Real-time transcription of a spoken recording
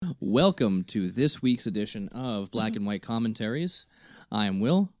Welcome to this week's edition of Black and White Commentaries. I am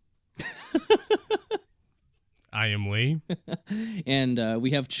Will. I am Lee. And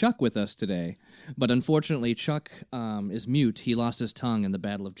we have Chuck with us today. But unfortunately, Chuck is mute. He lost his tongue in the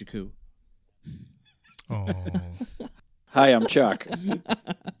Battle of Jakku. Oh. Hi, I'm Chuck.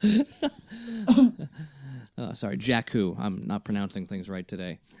 Sorry, Jakku. I'm not pronouncing things right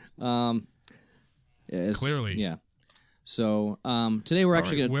today. Clearly. Yeah. So today we're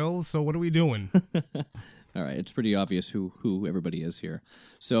actually going to... Will, so what are we doing? All right, it's pretty obvious who everybody is here.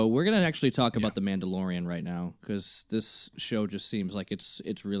 So we're going to actually talk about The Mandalorian right now, because this show just seems like it's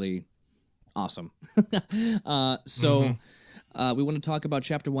really awesome. We want to talk about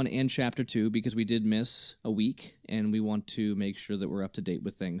Chapter 1 and Chapter 2, because we did miss a week, and we want to make sure that we're up to date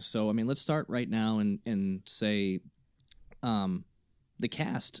with things. So, I mean, let's start right now and say the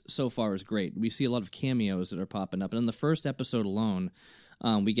cast so far is great. We see a lot of cameos that are popping up. And in the first episode alone,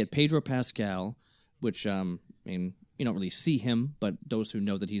 we get Pedro Pascal, which, I mean, you don't really see him, but those who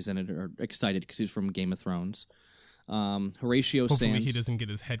know that he's in it are excited because he's from Game of Thrones. Horatio Hopefully Sands. he doesn't get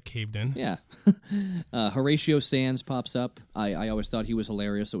his head caved in. Yeah. Horatio Sands pops up. I always thought he was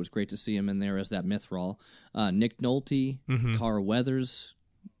hilarious, so it was great to see him in there as that Mithril. Nick Nolte, Carl Weathers,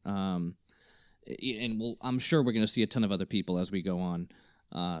 and I'm sure we're going to see a ton of other people as we go on.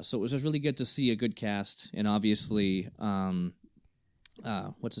 So it was just really good to see a good cast, and obviously,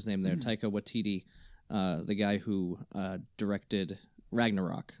 what's his name there? Taika Waititi, the guy who directed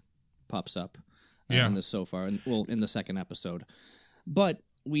Ragnarok, pops up in this so far, in the second episode. But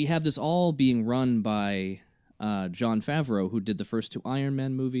we have this all being run by Jon Favreau, who did the first two Iron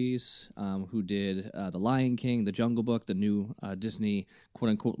Man movies, who did The Lion King, The Jungle Book, the new Disney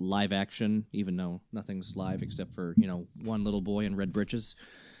quote-unquote live action, even though nothing's live except for, one little boy in red breeches.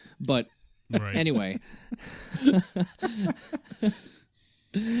 But anyway.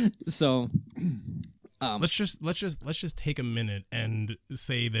 So let's just take a minute and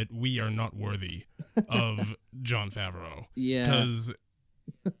say that we are not worthy of Jon Favreau. Yeah. Because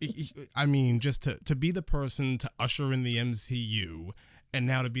I mean, just to be the person to usher in the MCU, and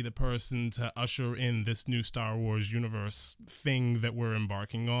now to be the person to usher in this new Star Wars universe thing that we're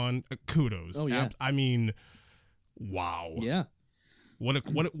embarking on, kudos. Oh, yeah. I mean, wow. Yeah. What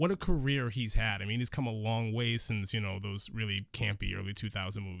a career he's had. I mean, he's come a long way since, those really campy early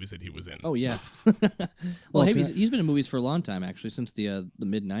 2000 movies that he was in. Oh, yeah. Well, he's been in movies for a long time, actually, since the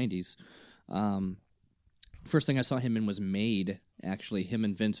mid-'90s. First thing I saw him in was Made. Actually, him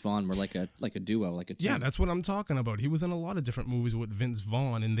and Vince Vaughn were like a duo, like a team. Yeah, that's what I'm talking about. He was in a lot of different movies with Vince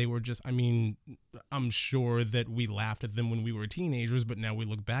Vaughn, and they were just, I mean, I'm sure that we laughed at them when we were teenagers, but now we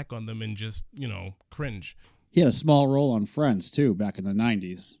look back on them and just, cringe. He had a small role on Friends, too, back in the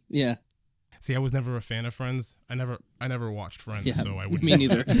 90s. Yeah. See, I was never a fan of Friends. I never watched Friends, so I wouldn't. Me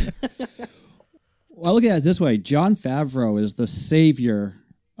neither. Well, look at it this way. Jon Favreau is the savior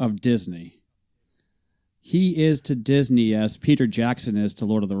of Disney. He is to Disney as Peter Jackson is to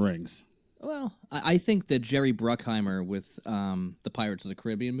Lord of the Rings. Well, I think that Jerry Bruckheimer with the Pirates of the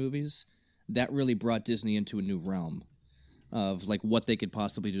Caribbean movies, that really brought Disney into a new realm of like what they could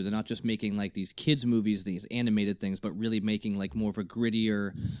possibly do. They're not just making like these kids movies, these animated things, but really making like more of a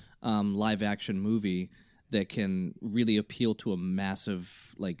grittier live action movie that can really appeal to a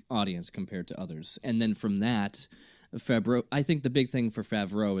massive like audience compared to others. And then from that, Favreau, I think the big thing for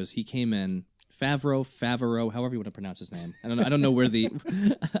Favreau is he came in Favreau, however you want to pronounce his name. I don't know where the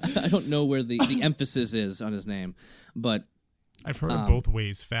the emphasis is on his name, but I've heard it both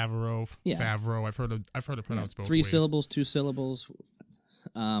ways. Favreau. I've heard it pronounced both ways. 3 syllables, 2 syllables.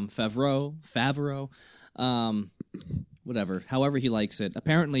 Favreau. Whatever. However he likes it.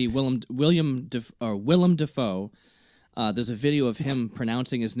 Apparently, Willem Dafoe. There's a video of him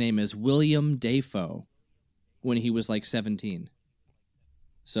pronouncing his name as William Dafoe when he was like 17.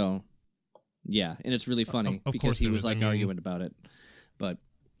 So. Yeah, and it's really funny because he was arguing about it. But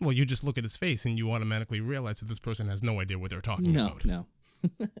well, you just look at his face and you automatically realize that this person has no idea what they're talking about. No.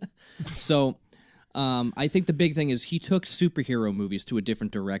 So, I think the big thing is he took superhero movies to a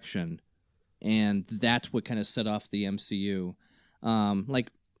different direction, and that's what kind of set off the MCU.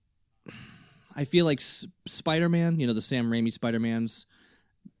 Like, I feel like Spider-Man, the Sam Raimi Spider-Mans,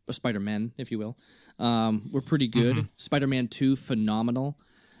 or Spider-Men, if you will, were pretty good. Mm-hmm. Spider-Man 2, phenomenal,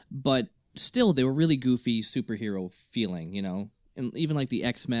 but still, they were really goofy superhero feeling, and even like the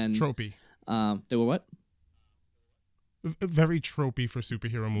X-Men. Tropey. They were what? Very tropey for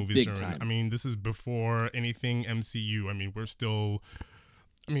superhero movies. Big time. I mean, this is before anything MCU. I mean, we're still.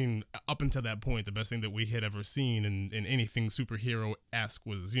 I mean, up until that point, the best thing that we had ever seen in anything superhero-esque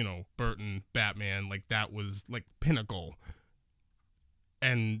was, Burton, Batman. Like, that was, like, pinnacle.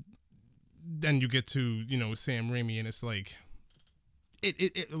 And then you get to, Sam Raimi, and it's like,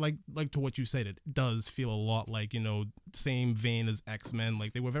 it like to what you said, it does feel a lot like, same vein as X-Men.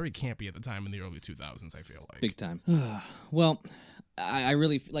 Like, they were very campy at the time in the early 2000s, I feel like. Big time. Well, I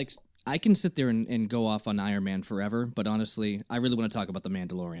really, like, I can sit there and go off on Iron Man forever, but honestly, I really want to talk about The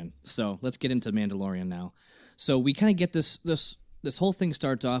Mandalorian. So let's get into Mandalorian now. So we kind of get this whole thing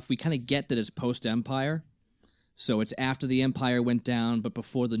starts off, we kind of get that it's post-Empire. So it's after the Empire went down, but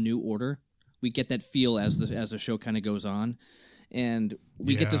before the New Order. We get that feel as the show kind of goes on. And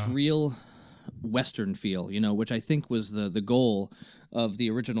we get this real Western feel, which I think was the goal of the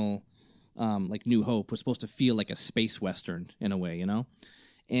original, like, New Hope, was supposed to feel like a space Western in a way,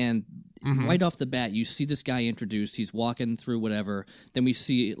 And right off the bat, you see this guy introduced. He's walking through whatever. Then we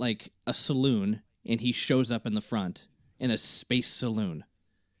see, like, a saloon, and he shows up in the front in a space saloon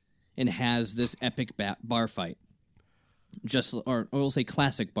and has this epic bar fight. Or we'll say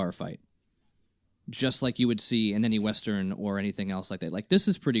classic bar fight. Just like you would see in any Western or anything else like that. Like, this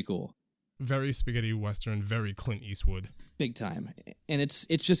is pretty cool. Very spaghetti Western, very Clint Eastwood. Big time. And it's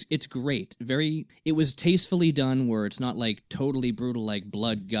great. It was tastefully done, where it's not like totally brutal, like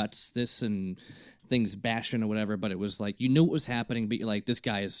blood, guts, this and things bashing or whatever, but it was like, you knew what was happening, but you're like, this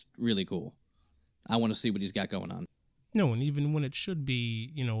guy is really cool. I want to see what he's got going on. No, and even when it should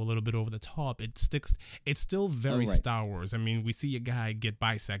be, a little bit over the top, it sticks. It's still very Star Wars. I mean, we see a guy get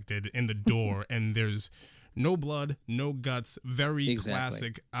bisected in the door, and there's no blood, no guts. Very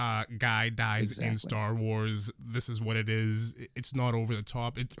classic. Guy dies in Star Wars. This is what it is. It's not over the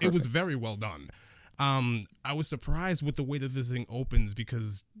top. It was very well done. I was surprised with the way that this thing opens,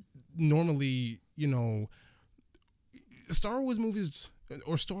 because normally, Star Wars movies,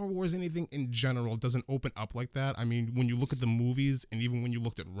 or Star Wars anything in general, doesn't open up like that. I mean, when you look at the movies, and even when you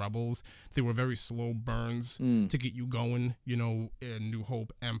looked at Rebels, they were very slow burns to get you going, in New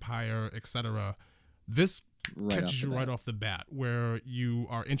Hope, Empire, etc. This catches you right off the bat, where you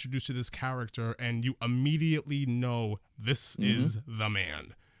are introduced to this character and you immediately know this is the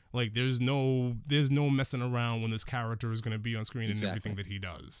man. Like, there's no messing around when this character is going to be on screen and everything that he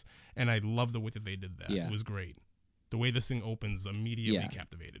does. And I love the way that they did that. Yeah. It was great. The way this thing opens immediately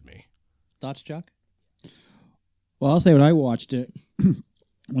captivated me. Thoughts, Chuck? Well, I'll say when I watched it,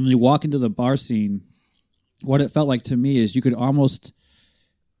 when you walk into the bar scene, what it felt like to me is you could almost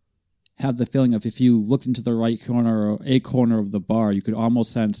have the feeling of, if you looked into the right corner or a corner of the bar, you could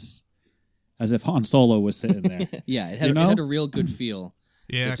almost sense as if Han Solo was sitting there. Yeah, it had a real good feel.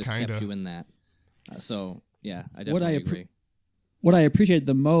 Yeah, it just kind of kept you in that. So, yeah, I definitely agree. What I appreciate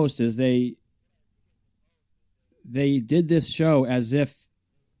the most is they did this show as if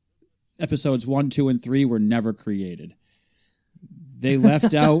episodes 1, 2, and 3 were never created. They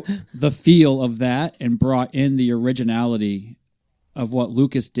left out the feel of that and brought in the originality of what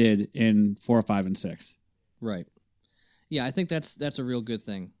Lucas did in 4, 5, and 6. Right. Yeah, I think that's a real good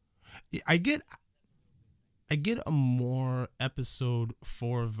thing. I get a more episode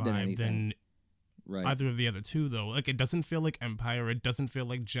 4 vibe than either of the other two, though. Like, it doesn't feel like Empire. It doesn't feel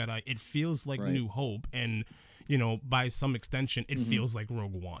like Jedi. It feels like New Hope. And, by some extension, it feels like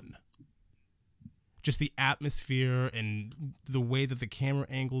Rogue One. Just the atmosphere and the way that the camera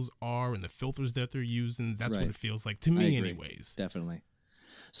angles are and the filters that they're using, that's what it feels like to me anyways. Definitely.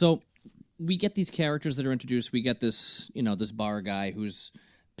 So we get these characters that are introduced. We get this, this bar guy who's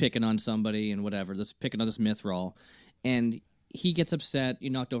picking on somebody and whatever, picking on this Mythrol. And he gets upset, you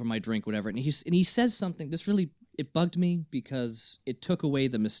knocked over my drink, whatever. And he says something. It bugged me because it took away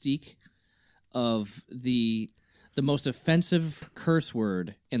the mystique of the most offensive curse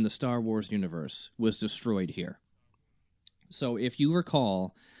word in the Star Wars universe was destroyed here. So if you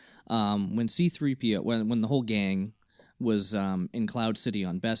recall, when C-3PO, when the whole gang was in Cloud City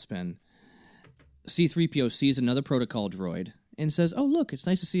on Bespin, C-3PO sees another protocol droid and says, "Oh, look, it's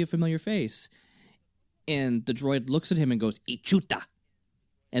nice to see a familiar face." And the droid looks at him and goes, "Ichuta,"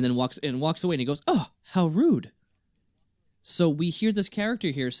 and then walks away, and he goes, "Oh, how rude." So we hear this character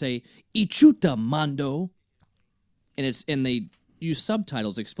here say, "Ichuta, Mando." And they use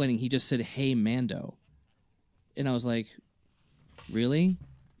subtitles explaining he just said, "Hey, Mando." And I was like, really?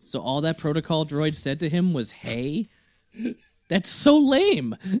 So all that protocol droid said to him was, "Hey"? That's so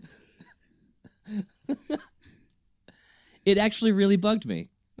lame. It actually really bugged me.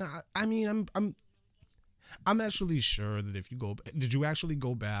 I mean, I'm actually sure that if you did you actually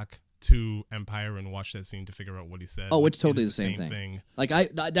go back to Empire and watch that scene to figure out what he said? Oh, it's totally the same thing. Like,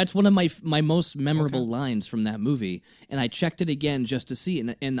 that's one of my most memorable lines from that movie, and I checked it again just to see,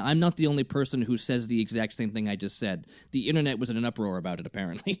 and I'm not the only person who says the exact same thing I just said. The internet was in an uproar about it,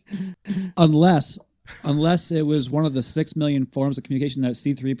 apparently. Unless Unless it was one of the 6 million forms of communication that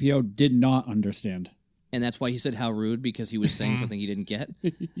C-3PO did not understand. And that's why he said how rude, because he was saying something he didn't get.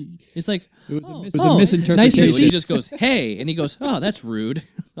 It's like, It was, oh, it was a misinterpretation. nice to see you. He just goes, hey. And he goes, oh, that's rude.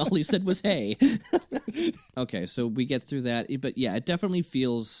 All he said was, hey. Okay, so we get through that. But yeah, it definitely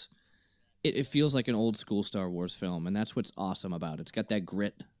feels... It feels like an old school Star Wars film, and that's what's awesome about it. It's got that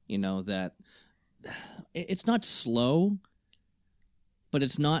grit, that... It's not slow, but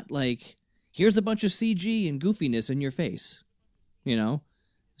it's not like, here's a bunch of CG and goofiness in your face, And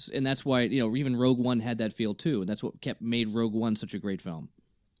that's why, even Rogue One had that feel too. And that's what made Rogue One such a great film.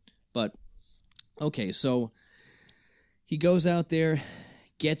 But, okay, so he goes out there,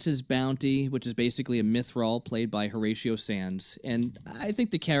 gets his bounty, which is basically a Mythrol played by Horatio Sands. And I think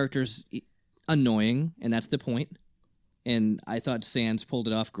the character's annoying, and that's the point. And I thought Sands pulled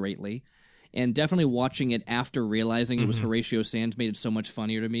it off greatly. And definitely watching it after realizing it was Horatio Sands made it so much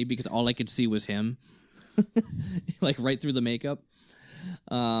funnier to me, because all I could see was him. Like right through the makeup.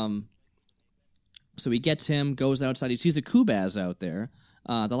 So he gets him, goes outside. He sees a Kubaz out there.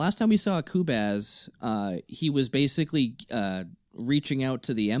 The last time we saw a Kubaz, he was basically reaching out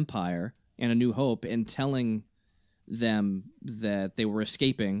to the Empire and A New Hope and telling them that they were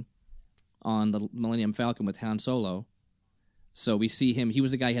escaping on the Millennium Falcon with Han Solo. So we see him. He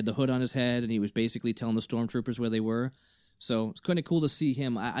was the guy who had the hood on his head, and he was basically telling the stormtroopers where they were. So it's kind of cool to see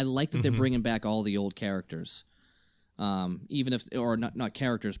him. I like that they're bringing back all the old characters. Even if, or not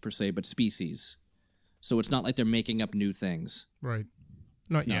characters per se, but species. So it's not like they're making up new things. Right.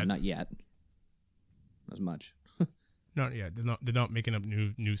 Not yet. Not yet. Not as much. Not yet. They're not making up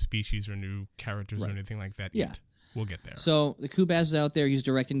new species or new characters or anything like that yet. We'll get there. So the Kubaz is out there. He's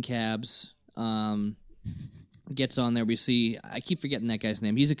directing cabs. Gets on there. We see, I keep forgetting that guy's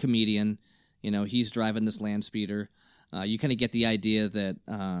name. He's a comedian. He's driving this land speeder. You kind of get the idea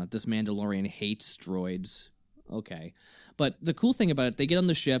that this Mandalorian hates droids. Okay. But the cool thing about it, they get on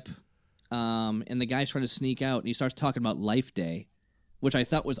the ship, and the guy's trying to sneak out, and he starts talking about Life Day, which I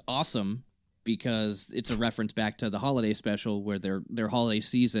thought was awesome, because it's a reference back to the holiday special where their holiday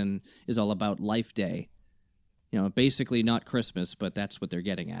season is all about Life Day. Basically not Christmas, but that's what they're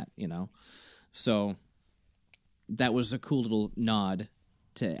getting at, So that was a cool little nod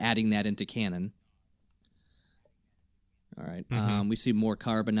to adding that into canon. All right. We see more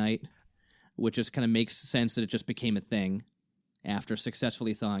carbonite, which just kind of makes sense that it just became a thing after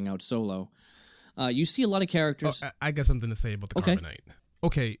successfully thawing out Solo. You see a lot of characters. I got something to say about the carbonite.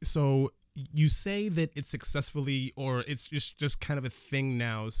 Okay, so you say that it's successfully, or it's just kind of a thing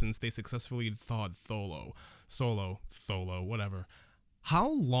now since they successfully thawed Solo, whatever. How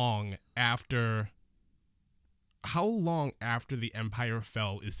long after the Empire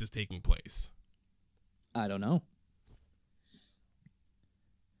fell is this taking place? I don't know.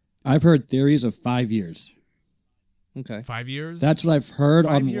 I've heard theories of 5 years. Okay. 5 years? That's what I've heard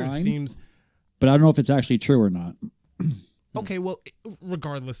 5 online. years seems... But I don't know if it's actually true or not. Okay, well,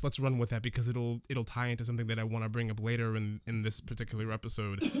 regardless, let's run with that, because it'll tie into something that I want to bring up later in this particular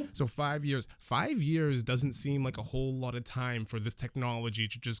episode. So 5 years. 5 years doesn't seem like a whole lot of time for this technology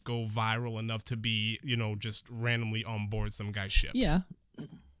to just go viral enough to be, just randomly on board some guy's ship. Yeah.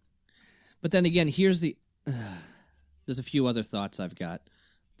 But then again, here's the... there's a few other thoughts I've got,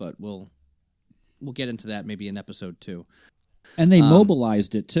 but we'll get into that maybe in episode 2. And they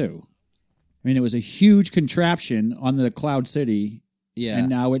mobilized it, too. I mean, it was a huge contraption on the Cloud City, and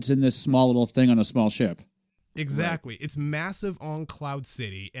now it's in this small little thing on a small ship. Exactly. Right. It's massive on Cloud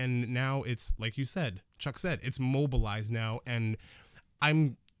City, and now it's, like you said, Chuck said, it's mobilized now, and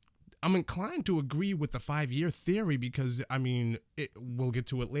I'm inclined to agree with the 5-year theory, because, we'll get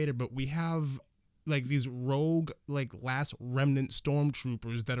to it later, but we have, these rogue, last remnant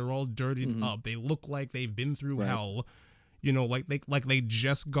stormtroopers that are all dirtied up. They look like they've been through hell. Like they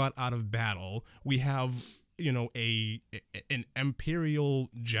just got out of battle. We have, an Imperial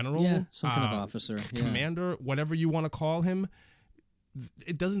general, some kind of officer, commander, whatever you want to call him.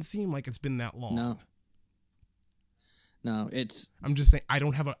 It doesn't seem like it's been that long. No, it's. I'm just saying I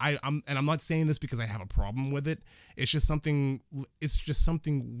don't have I'm not saying this because I have a problem with it. It's just something. It's just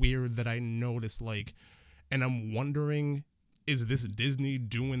something weird that I noticed. And I'm wondering, is this Disney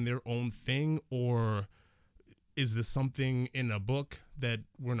doing their own thing, or is this something in a book that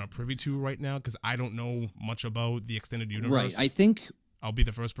we're not privy to right now? Because I don't know much about the extended universe. Right. I think I'll be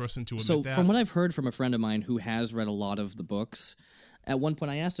the first person to admit that. So from what I've heard from a friend of mine who has read a lot of the books, at one point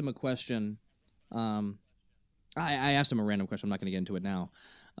I asked him a question. I asked him a random question. I'm not going to get into it now.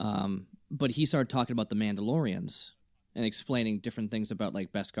 But he started talking about the Mandalorians and explaining different things about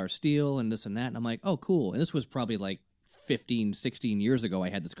Beskar Steel and this and that. And I'm like, oh, cool. And this was probably 15, 16 years ago I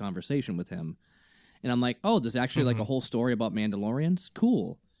had this conversation with him. And I'm like, oh, there's actually like a whole story about Mandalorians?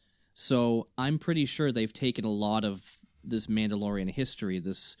 Cool. So I'm pretty sure they've taken a lot of this Mandalorian history,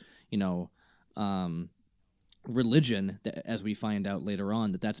 this, religion, that, as we find out later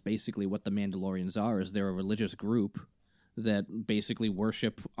on, that's basically what the Mandalorians are, is they're a religious group that basically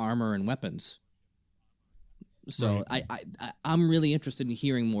worship armor and weapons. So right. I'm really interested in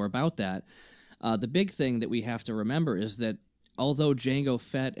hearing more about that. The big thing that we have to remember is that although Jango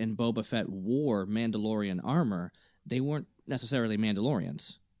Fett and Boba Fett wore Mandalorian armor, they weren't necessarily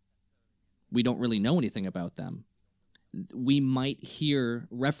Mandalorians. We don't really know anything about them. We might hear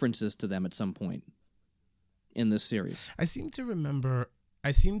references to them at some point in this series. I seem to remember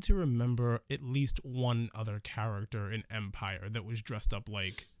at least one other character in Empire that was dressed up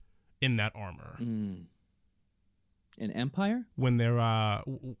like in that armor. In Empire? When they're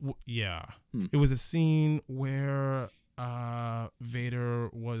It was a scene where Vader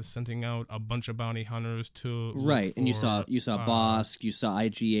was sending out a bunch of bounty hunters to right, and you saw Bosk, you saw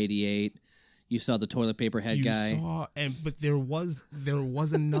IG-88. You saw the toilet paper head guy. But there was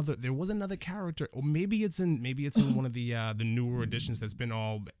another character. Or maybe it's in one of the newer editions that's been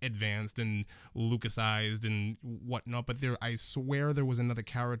all advanced and Lucasized and whatnot. But I swear there was another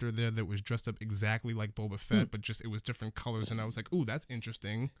character there that was dressed up exactly like Boba Fett, but just it was different colors. And I was like, ooh, that's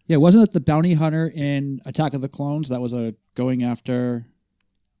interesting. Yeah, wasn't it the bounty hunter in Attack of the Clones that was going after?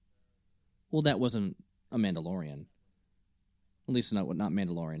 Well, that wasn't a Mandalorian. At least not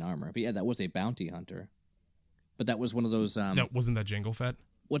Mandalorian armor. But yeah, that was a bounty hunter. But that was one of those... wasn't that Jango Fett?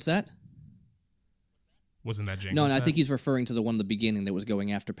 What's that? Wasn't that Jango Fett? No, I think he's referring to the one in the beginning that was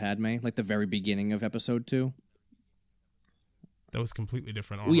going after Padme, like the very beginning of Episode 2. That was completely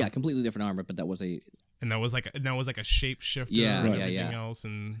different armor. Oh, yeah, completely different armor, but that was a... And that was like a shapeshifter and everything else.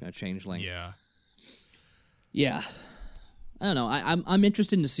 And a changeling. Yeah. Yeah. I don't know. I'm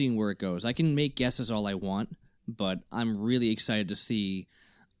interested in seeing where it goes. I can make guesses all I want, but I'm really excited to see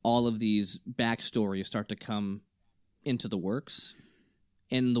all of these backstories start to come into the works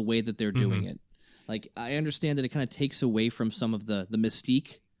and the way that they're doing it. Like, I understand that it kind of takes away from some of the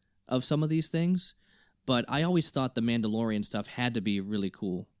mystique of some of these things, but I always thought the Mandalorian stuff had to be really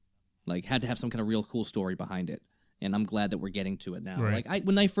cool. Like, had to have some kind of real cool story behind it. And I'm glad that we're getting to it now. Right. Like,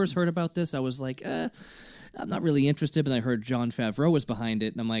 when I first heard about this, I was like, I'm not really interested, but I heard Jon Favreau was behind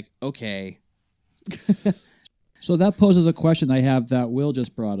it, and I'm like, okay. So that poses a question I have that Will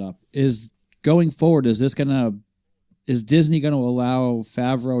just brought up. Is going forward, is Disney going to allow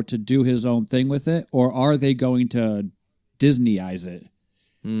Favreau to do his own thing with it, or are they going to Disneyize it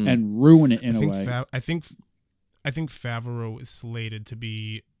and ruin it in a way? I think Favreau is slated to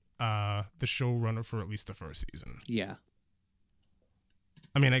be the showrunner for at least the first season. Yeah.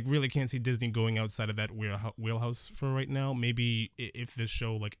 I mean, I really can't see Disney going outside of that wheelhouse for right now. Maybe if this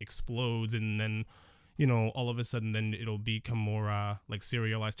show like explodes and then, all of a sudden then it'll become more like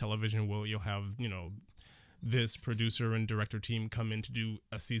serialized television where you'll have, this producer and director team come in to do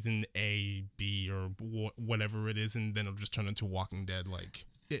a season A, B, or whatever it is, and then it'll just turn into Walking Dead. Like,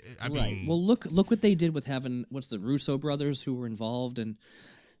 I mean, well, look what they did with having the Russo brothers who were involved and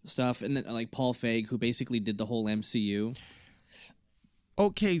stuff, and then like Paul Feig, who basically did the whole MCU.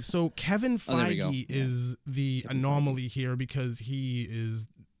 Okay, so Kevin Feige is the anomaly here because he's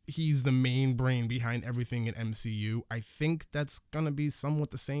the main brain behind everything in MCU. I think that's gonna be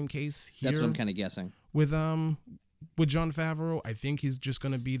somewhat the same case here. That's what I'm kind of guessing. With Jon Favreau, I think he's just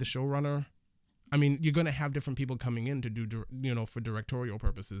gonna be the showrunner. I mean, you're gonna have different people coming in to do, for directorial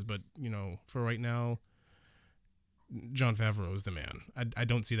purposes, but for right now, Jon Favreau is the man. I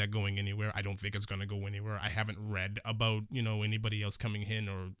don't see that going anywhere. I don't think it's gonna go anywhere. I haven't read about anybody else coming in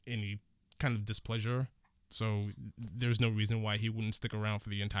or any kind of displeasure. So there's no reason why he wouldn't stick around for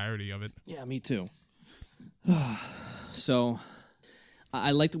the entirety of it. Yeah, me too. So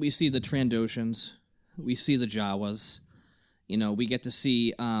I like that we see the Trandoshans. We see the Jawas. We get to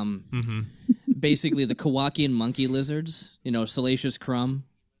see basically the Kowakian monkey lizards. Salacious Crumb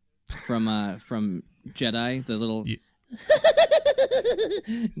from Jedi, the little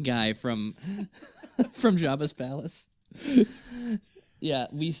guy from Jabba's palace. Yeah,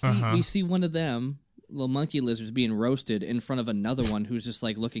 we see one of them. Little monkey lizards being roasted in front of another one who's just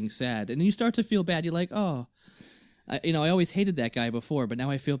like looking sad, and you start to feel bad. You're like, oh, I always hated that guy before, but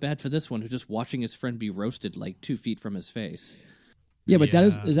now I feel bad for this one who's just watching his friend be roasted like 2 feet from his face. Yeah, but that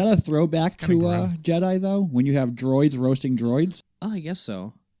is that a throwback to Jedi though? When you have droids roasting droids? Oh, I guess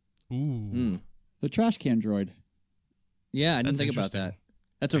so. Ooh, the trash can droid. Yeah, I didn't think about that.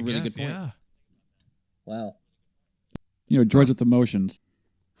 That's a really good point. Yeah. Wow. Droids with emotions.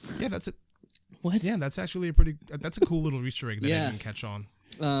 Yeah, that's it. What? Yeah, that's actually that's a cool little Easter egg that I didn't catch on.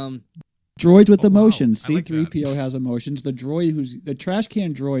 Droids with Oh, wow. emotions. I like that. C-3PO has emotions. The trash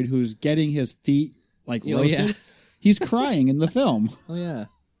can droid who's getting his feet like Oh, roasted, yeah. he's crying in the film. Oh yeah,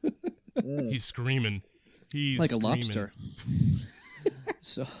 He's screaming. He's like screaming. a lobster.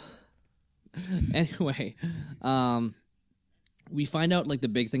 So anyway, we find out like the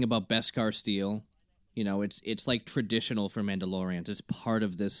big thing about Beskar steel. You know, it's like traditional for Mandalorians. It's part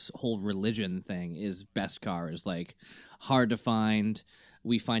of this whole religion thing. Is Beskar is like hard to find.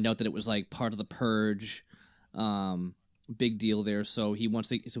 We find out that it was like part of the purge. Big deal there. So he wants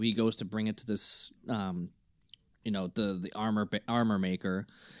to. So he goes to bring it to this. The armor maker,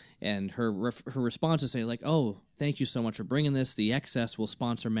 and her response is saying like, "Oh, thank you so much for bringing this. The excess will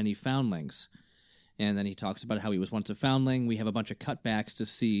sponsor many foundlings." And then he talks about how he was once a foundling. We have a bunch of cutbacks to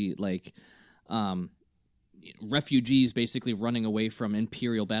see like. Refugees basically running away from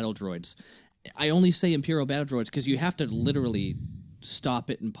Imperial battle droids. I only say Imperial battle droids because you have to literally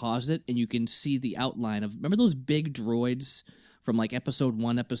stop it and pause it, and you can see the outline of. Remember those big droids from like Episode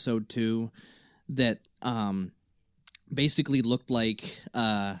 1, Episode 2 that basically looked like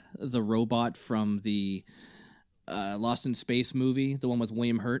the robot from the Lost in Space movie, the one with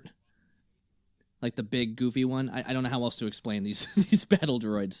William Hurt, like the big goofy one. I don't know how else to explain these these battle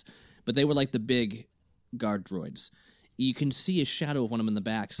droids. But they were like the big guard droids. You can see a shadow of one of them in the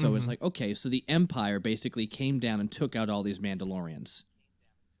back. So it's like, okay, so the Empire basically came down and took out all these Mandalorians.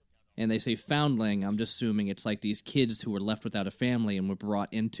 And they say foundling, I'm just assuming it's like these kids who were left without a family and were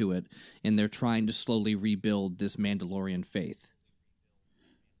brought into it, and they're trying to slowly rebuild this Mandalorian faith.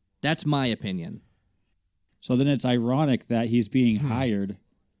 That's my opinion. So then it's ironic that he's being hired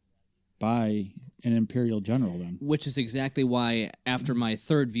by an Imperial general then. Which is exactly why, after my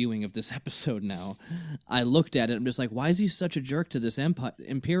third viewing of this episode now, I looked at it and I'm just like, why is he such a jerk to this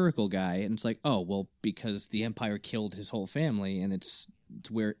empirical guy? And it's like, oh, well, because the Empire killed his whole family, and it's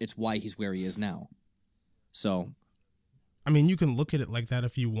why he's where he is now. So, I mean, you can look at it like that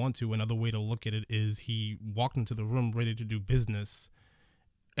if you want to. Another way to look at it is he walked into the room ready to do business,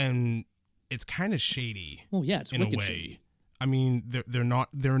 and it's kind of shady. Well, yeah, it's in a wicked way. shady. I mean, they're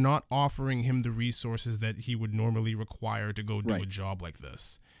not offering him the resources that he would normally require to go do a job like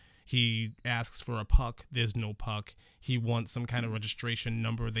this. He asks for a puck. There's no puck. He wants some kind of registration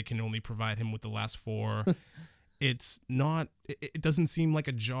number. They can only provide him with the last 4. It's not. It doesn't seem like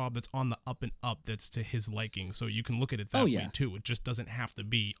a job that's on the up and up. That's to his liking. So you can look at it that way too. It just doesn't have to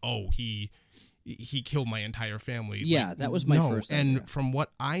be. Oh, he killed my entire family. Yeah, like, that was my first idea. And from what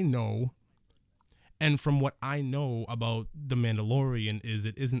I know. And from what I know about The Mandalorian is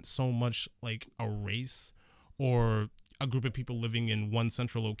it isn't so much like a race or a group of people living in one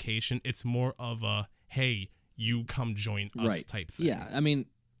central location. It's more of a, hey, you come join us type thing. Yeah, I mean,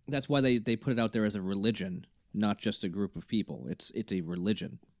 that's why they put it out there as a religion, not just a group of people. It's a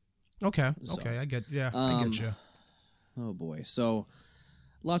religion. Okay, I get you. Oh, boy. So,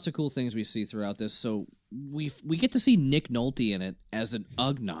 lots of cool things we see throughout this. So, we get to see Nick Nolte in it as an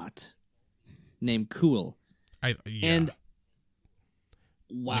Ugnaught named Cool. And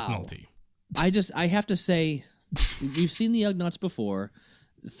wow. Nick Nolte. I have to say, we've seen the Ugnaughts before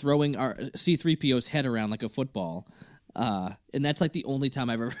throwing our C-3PO's head around like a football. And that's like the only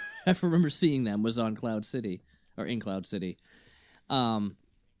time I've ever remember seeing them was on Cloud City or in Cloud City.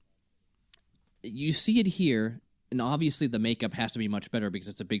 You see it here, and obviously the makeup has to be much better because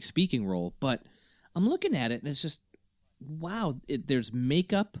it's a big speaking role, but I'm looking at it and it's just, wow, there's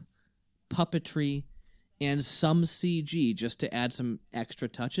makeup, puppetry, and some CG just to add some extra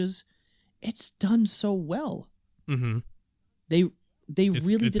touches. It's done so well. Mm-hmm. They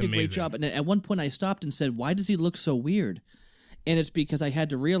really it's did a great amazing. job. And at one point I stopped and said, why does he look so weird? And it's because I had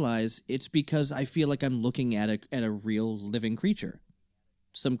to realize it's because I feel like I'm looking at a real living creature.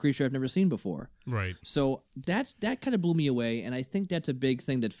 Some creature I've never seen before. Right. So that kind of blew me away, and I think that's a big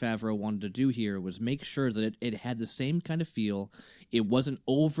thing that Favreau wanted to do here was make sure that it had the same kind of feel. It wasn't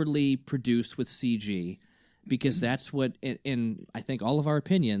overly produced with CG, because that's what, in I think all of our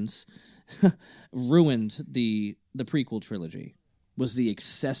opinions, ruined the prequel trilogy, was the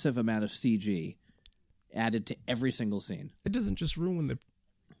excessive amount of CG added to every single scene. It doesn't just ruin the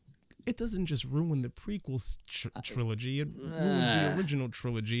prequel trilogy. It ruins the original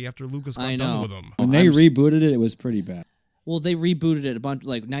trilogy after Lucas got done with them. When they rebooted it, it was pretty bad. Well, they rebooted it a bunch,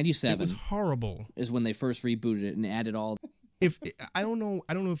 like 97. It was horrible. Is when they first rebooted it and added all. I don't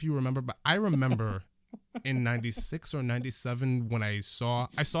know if you remember, but I remember in 96 or 97 when I saw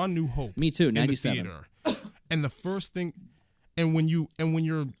New Hope. Me too, 97. In the theater. And the first thing, and when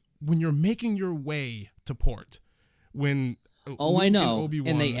you're making your way to port, when Oh, Luke I know. And Obi-Wan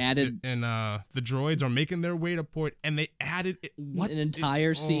And they added... And the droids are making their way to port, and they added... an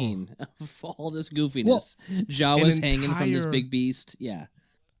entire scene of all this goofiness. Jawa's hanging from this big beast. Yeah.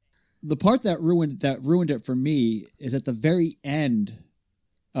 The part that ruined it for me is at the very end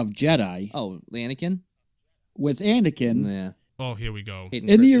of Jedi. Oh, Anakin? With Anakin. Yeah. Oh, here we go.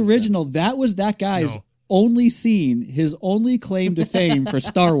 In the original, that was that guy's only scene, his only claim to fame for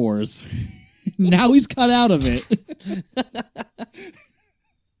Star Wars. Now he's cut out of it.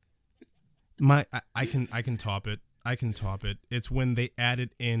 I can top it. I can top it. It's when they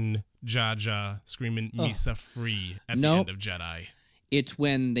added in Jar Jar screaming Misa free at the end of Jedi. It's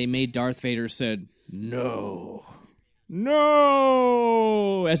when they made Darth Vader said, "No.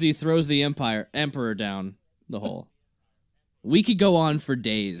 No," as he throws the Emperor down the hole. We could go on for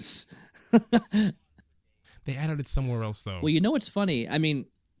days. They added it somewhere else, though. Well, you know what's funny? I mean,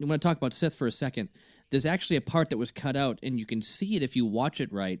 I'm going to talk about Sith for a second. There's actually a part that was cut out, and you can see it if you watch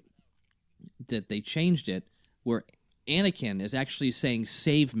it right, that they changed it, where Anakin is actually saying,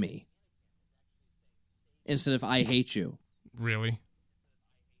 "Save me," instead of "I hate you." Really?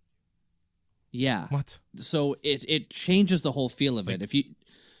 Yeah. What? So it changes the whole feel of it. If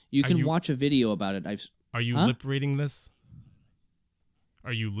you can watch a video about it. Are you lip reading this?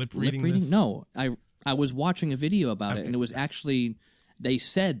 Are you lip reading this? No, I was watching a video about it, and it was actually, they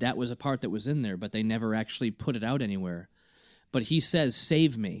said that was a part that was in there, but they never actually put it out anywhere. But he says,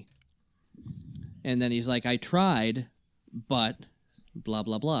 "Save me," and then he's like, "I tried, but blah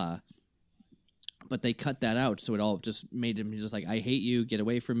blah blah." But they cut that out, so it all just made him just like, "I hate you, get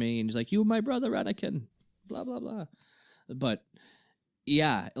away from me," and he's like, "You, my brother Anakin," blah blah blah. But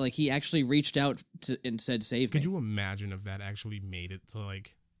yeah, like he actually reached out and said, "Save me." Could you imagine if that actually made it to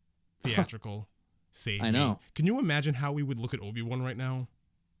like theatrical? Save me. I know. Can you imagine how we would look at Obi-Wan right now?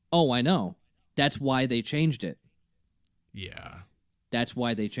 Oh, I know. That's why they changed it. Yeah. That's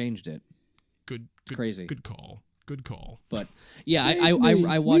why they changed it. Good crazy. Good call. Good call. But yeah, I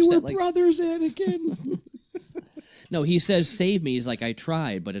We watched were that. Like, brothers, Anakin. no, he says, "Save me." He's like, "I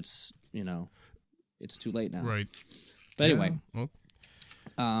tried, but it's it's too late now." Right. But anyway, well.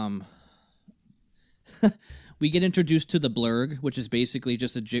 we get introduced to the Blurg, which is basically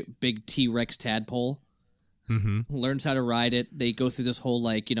just a big T-Rex tadpole. Mm-hmm. Learns how to ride it. They go through this whole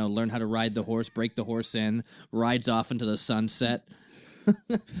learn how to ride the horse, break the horse in, rides off into the sunset.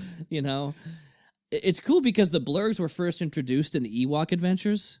 It's cool because the Blurgs were first introduced in the Ewok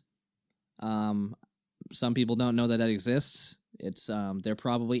Adventures. Some people don't know that exists. It's they're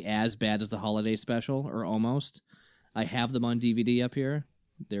probably as bad as the holiday special, or almost. I have them on DVD up here.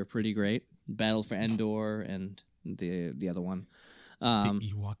 They're pretty great. Battle for Endor and the other one.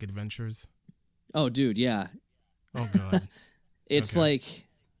 The Ewok Adventures. Oh, dude, yeah. Oh god. It's like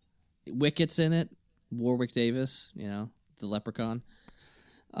Wicket's in it. Warwick Davis, the leprechaun.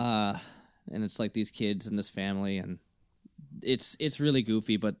 And it's like these kids and this family, and it's really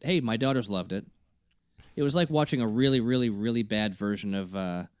goofy. But hey, my daughters loved it. It was like watching a really, really, really bad version of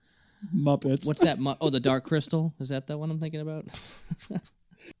Muppets. What's that? The Dark Crystal. Is that the one I'm thinking about?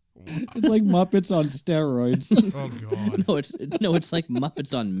 It's like Muppets on steroids. Oh god. It's like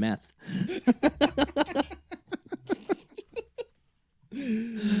Muppets on meth.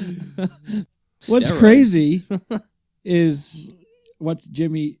 What's crazy is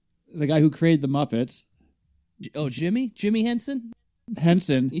Jimmy, the guy who created the Muppets. Oh, Jimmy Henson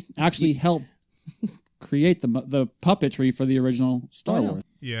actually helped create the puppetry for the original Star Wars.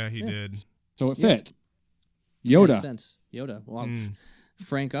 Yeah, he did. So it fits. Yoda. Makes sense. Yoda. Well,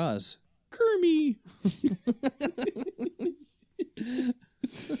 Frank Oz. Kermie.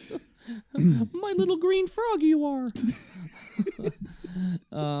 My little green frog you are.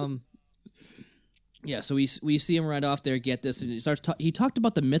 Yeah, so we see him right off there get this, and he starts. He talked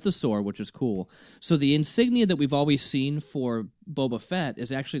about the mythosaur, which is cool. So the insignia that we've always seen for Boba Fett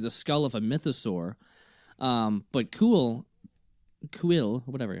is actually the skull of a mythosaur. But Quill,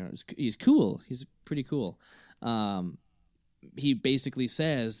 whatever, he's cool. He's pretty cool. He basically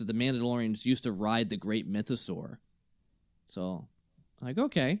says that the Mandalorians used to ride the great mythosaur. So, like,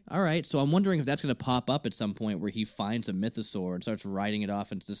 okay, all right. So I'm wondering if that's going to pop up at some point where he finds a mythosaur and starts riding it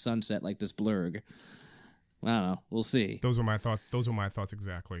off into the sunset like this blurg. I don't know. We'll see. Those were my thoughts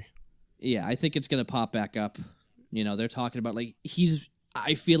exactly. Yeah, I think it's going to pop back up. They're talking about, like,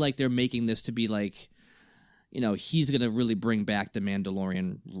 I feel like they're making this to be like, he's going to really bring back the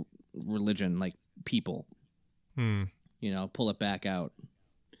Mandalorian religion, like, people. Pull it back out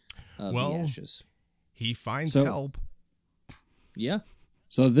of the ashes. He finds help. Yeah.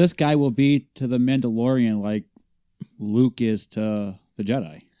 So this guy will be to the Mandalorian like Luke is to the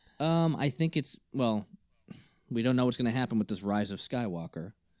Jedi. I think it's, well, We don't know what's going to happen with this Rise of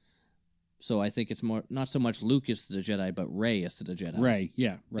Skywalker. So I think it's more not so much Luke is the Jedi, but Rey is the Jedi. Rey,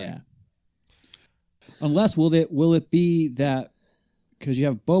 yeah, Rey. Yeah. Unless will it be that because you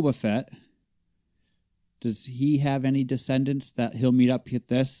have Boba Fett? Does he have any descendants that he'll meet up with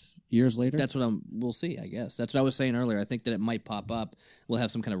this years later? That's what we'll see, I guess. That's what I was saying earlier. I think that it might pop up. We'll have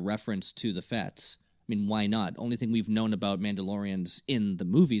some kind of reference to the Fetts. I mean, why not? Only thing we've known about Mandalorians in the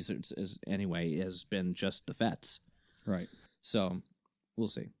movies anyway has been just the Fetts. Right. So, we'll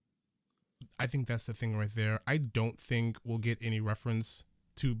see. I think that's the thing right there. I don't think we'll get any reference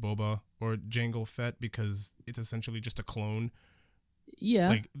to Boba or Jango Fett because it's essentially just a clone. Yeah,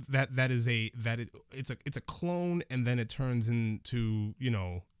 like it's a clone, and then it turns into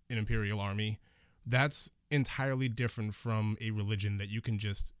an Imperial army. That's entirely different from a religion that you can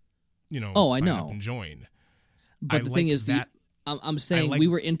just sign up and join. But the thing is, I'm saying we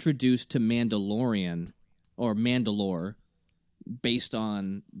were introduced to Mandalorian or Mandalore based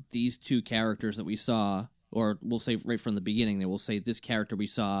on these two characters that we saw, or we'll say right from the beginning that we'll say this character we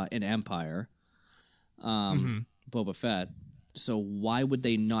saw in Empire, Boba Fett. So why would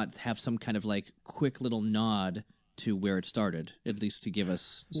they not have some kind of like quick little nod to where it started, at least to give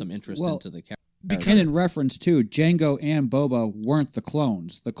us some interest into the character? And in reference to Jango and Boba weren't the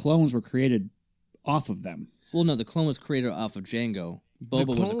clones. The clones were created off of them. Well, no, the clone was created off of Jango. Boba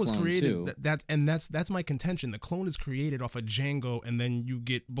was a clone too. That's my contention. The clone is created off of Jango, and then you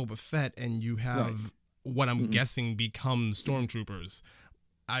get Boba Fett, and you have what I'm guessing become stormtroopers.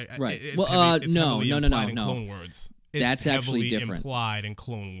 It's heavily implied in Clone Wars. That's actually different. Implied in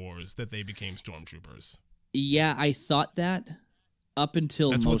Clone Wars that they became stormtroopers. Yeah, I thought that up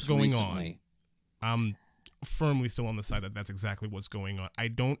until that's most what's going recently. On. I'm firmly still on the side that that's exactly what's going on.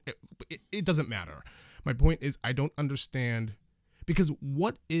 It doesn't matter. My point is I don't understand because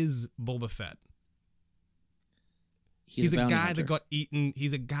what is Boba Fett? He's a guy that got eaten.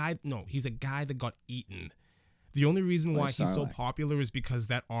 He's a guy that got eaten. The only reason why he's so popular is because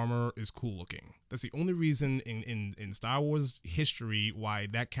that armor is cool looking. That's the only reason in Star Wars history why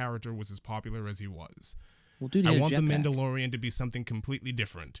that character was as popular as he was. Well, dude, I want the Mandalorian to be something completely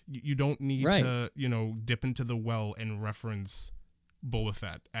different. You don't need to, dip into the well and reference Boba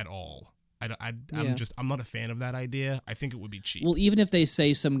Fett at all. I'm not a fan of that idea. I think it would be cheap. Well, even if they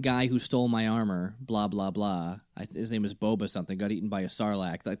say some guy who stole my armor, blah blah blah, his name is Boba something, got eaten by a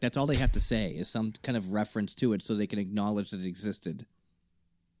Sarlacc. Like that's all they have to say is some kind of reference to it, so they can acknowledge that it existed.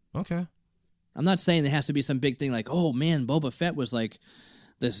 Okay. I'm not saying there has to be some big thing like, oh man, Boba Fett was like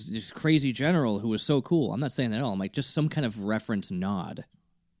this crazy general who was so cool. I'm not saying that at all. I'm like just some kind of reference nod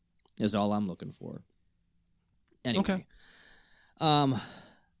is all I'm looking for. Anyway. Okay.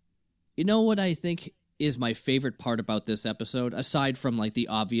 You know what I think is my favorite part about this episode, aside from like the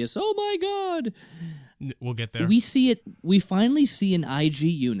obvious, oh my god. We'll get there. We finally see an IG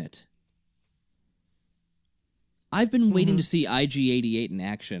unit. I've been waiting to see IG-88 in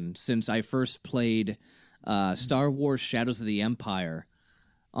action since I first played Star Wars Shadows of the Empire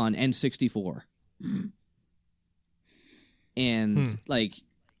on N64. And like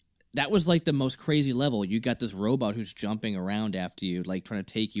that was like the most crazy level. You got this robot who's jumping around after you, like trying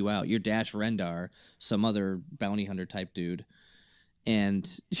to take you out. You're Dash Rendar, some other bounty hunter type dude. And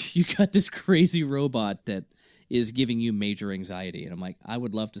you got this crazy robot that is giving you major anxiety. And I'm like, I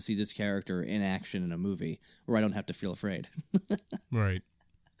would love to see this character in action in a movie where I don't have to feel afraid. Right.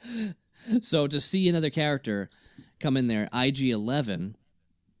 So to see another character come in there, IG-11,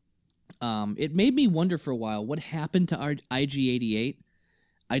 it made me wonder for a while what happened to our IG-88.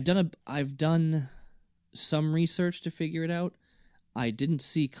 I've done some research to figure it out. I didn't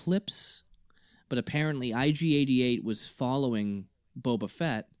see clips, but apparently IG-88 was following Boba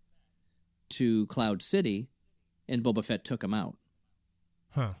Fett to Cloud City, and Boba Fett took him out.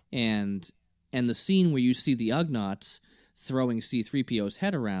 Huh. And the scene where you see the Ugnaughts throwing C-3PO's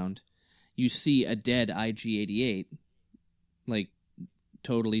head around, you see a dead IG-88, like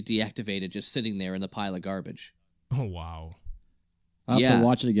totally deactivated, just sitting there in the pile of garbage. Oh wow. I'll have to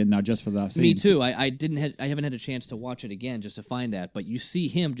watch it again now just for that scene. Me too. I haven't had a chance to watch it again just to find that. But you see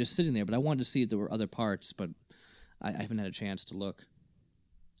him just sitting there. But I wanted to see if there were other parts, but I haven't had a chance to look.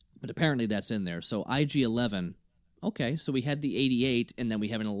 But apparently that's in there. So IG-11. Okay, so we had the 88, and then we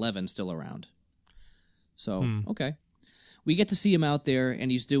have an 11 still around. So okay, we get to see him out there,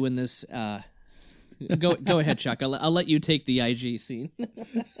 and he's doing this. Go ahead, Chuck. I'll let you take the IG scene.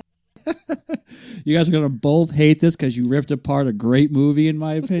 You guys are going to both hate this because you ripped apart a great movie, in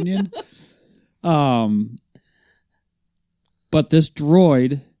my opinion. But this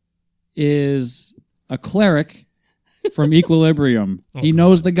droid is a cleric from Equilibrium. He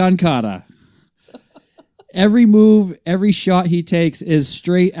knows the gun kata. Every move, every shot he takes is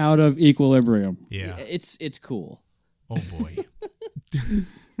straight out of Equilibrium. Yeah. It's cool. Oh boy.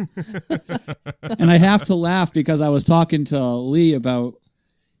 And I have to laugh because I was talking to Lee about,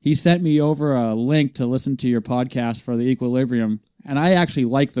 he sent me over a link to listen to your podcast for the Equilibrium, and I actually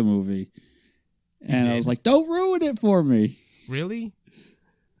like the movie. And I was like, don't ruin it for me. Really?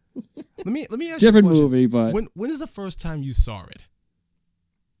 Let me ask Different you a question. movie, but When is the first time you saw it?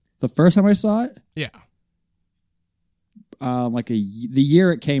 the first time I saw it, Yeah. the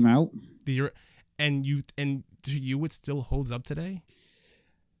year it came out. The year, and to you it still holds up today?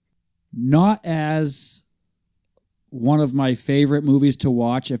 Not as one of my favorite movies to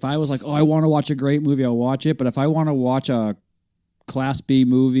watch. If I was like, oh, I want to watch a great movie, I'll watch it. But if I want to watch a Class B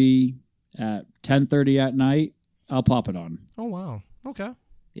movie at 10:30 at night, I'll pop it on. Oh wow. Okay.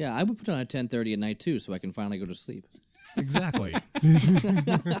 Yeah, I would put it on at 10:30 at night too, so I can finally go to sleep. Exactly.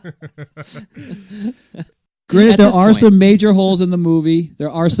 Granted, At there this are point. some major holes in the movie.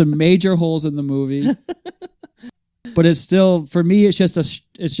 But it's still, for me, it's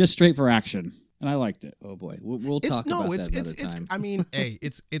just straight for action, and I liked it. Oh boy, we'll talk about that another time. I mean, hey,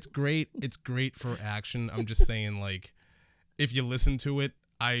 it's great. It's great for action. I'm just saying, like, if you listen to it,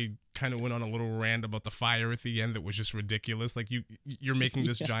 I kind of went on a little rant about the fire at the end that was just ridiculous. Like, you're making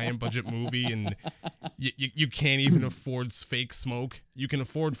this giant budget movie, and you can't even afford fake smoke. You can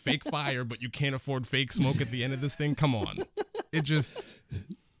afford fake fire, but you can't afford fake smoke at the end of this thing. Come on, it just.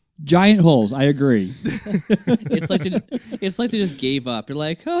 Giant holes, I agree. It's like they just gave up. You're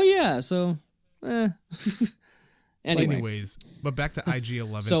like, oh yeah, so. Anyway, Anyways, but back to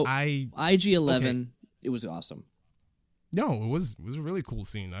IG-11. so IG-11, it was awesome. No, it was a really cool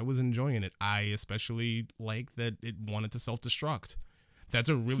scene. I was enjoying it. I especially like that it wanted to self-destruct. That's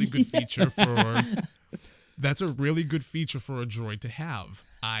a really good feature for. That's a really good feature for a droid to have.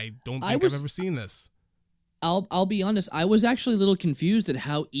 I don't think I've ever seen this. I'll be honest. I was actually a little confused at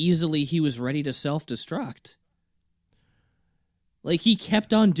how easily he was ready to self-destruct. Like, he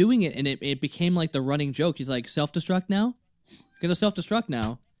kept on doing it, and it became like the running joke. He's like, self-destruct now? Gonna self-destruct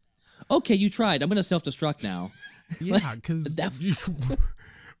now? Okay, you tried. I'm gonna self-destruct now. Yeah, because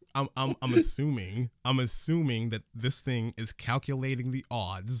I'm assuming that this thing is calculating the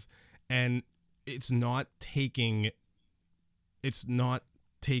odds, and it's not taking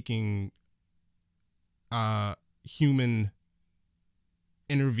human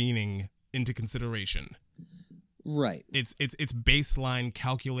intervening into consideration. Right. It's baseline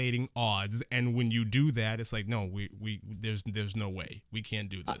calculating odds, and when you do that, it's like, no, there's no way we can't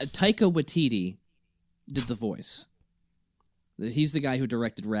do this. Taika Waititi did the voice. He's the guy who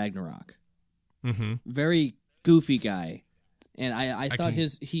directed Ragnarok. Mm-hmm. Very goofy guy, and I thought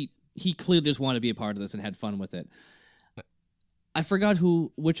he clearly just wanted to be a part of this and had fun with it. I forgot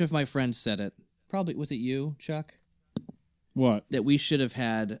which of my friends said it. Probably was it you, Chuck? What? That we should have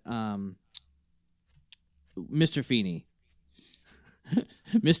had Mr. Feeney.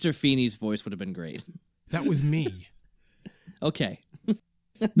 Mr. Feeney's voice would have been great. That was me. Okay.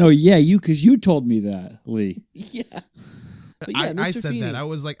 No, yeah, because you told me that, Lee. Yeah. But yeah, I Mr. said Feeney. that. I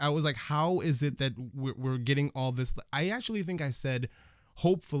was like, how is it that we're getting all this? I actually think I said,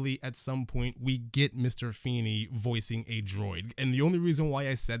 hopefully at some point we get Mr. Feeney voicing a droid. And the only reason why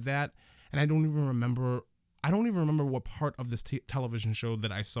I said that, and I don't even remember what part of this television show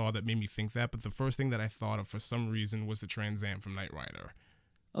that I saw that made me think that, but the first thing that I thought of for some reason was the Trans Am from Knight Rider.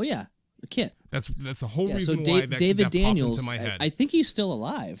 Oh yeah, the Kit. That's the whole Yeah, reason so why that David popped Daniels. into my head. I think he's still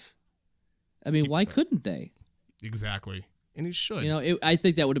alive. I mean, why couldn't they? Exactly, and he should. You know, I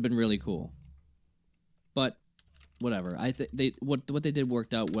think that would have been really cool. But whatever. I think what they did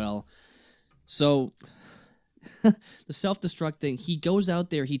worked out well. So the self-destruct thing. He goes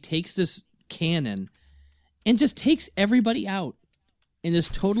out there. He takes this cannon and just takes everybody out in this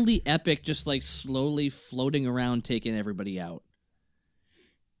totally epic, just like slowly floating around, taking everybody out.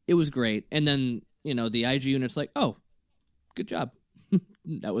 It was great. And then, the IG unit's like, oh, good job.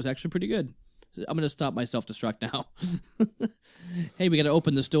 That was actually pretty good. I'm going to stop my self-destruct now. Hey, we got to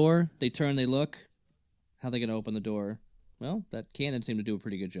open this door. They turn, they look. How are they going to open the door? Well, that cannon seemed to do a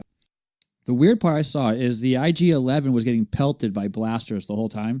pretty good job. The weird part I saw is the IG-11 was getting pelted by blasters the whole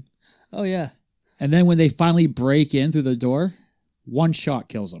time. Oh, yeah. And then when they finally break in through the door, one shot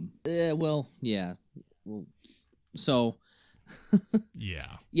kills them. Well, yeah. So... Yeah.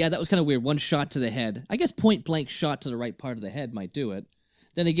 Yeah, that was kind of weird. One shot to the head. I guess point-blank shot to the right part of the head might do it.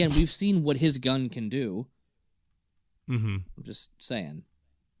 Then again, we've seen what his gun can do. Mm-hmm. I'm just saying.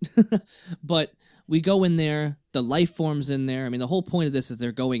 But we go in there, the life form's in there. I mean, the whole point of this is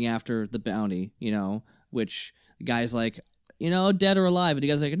they're going after the bounty, which the guy's like, dead or alive. And the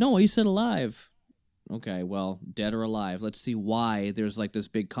guy's like, no, he said alive. Okay, well, dead or alive. Let's see why there's like this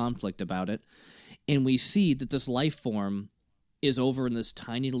big conflict about it. And we see that this life form is over in this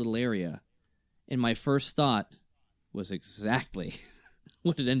tiny little area. And my first thought was exactly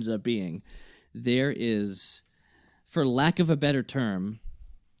what it ended up being. There is, for lack of a better term,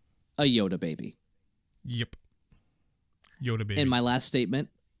 a Yoda baby. Yep. Yoda baby. And my last statement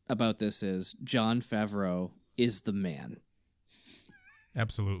about this is Jon Favreau is the man.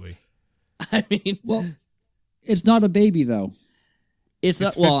 Absolutely. I mean, Well, it's not a baby though. it's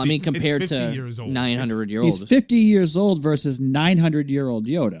not. 50 Well, I mean, compared it's 50 to years old. 900-year-old. He's 50 years old versus 900-year-old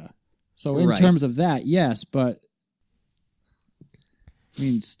Yoda. So in Right. terms of that, yes, but I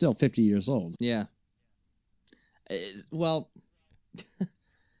mean, still 50 years old. Yeah. Well,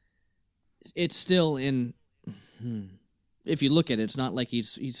 it's still in. If you look at it, it's not like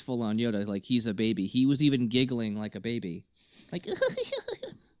he's full on Yoda. Like he's a baby. He was even giggling like a baby. Like,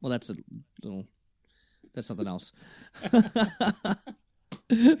 well, that's a little. That's something else.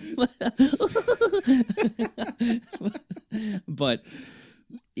 But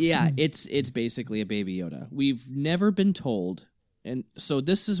yeah, it's basically a baby Yoda. We've never been told, and so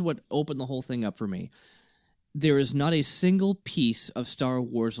this is what opened the whole thing up for me. There is not a single piece of Star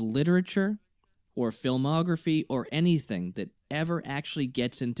Wars literature or filmography or anything that ever actually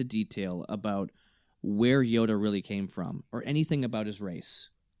gets into detail about where Yoda really came from or anything about his race.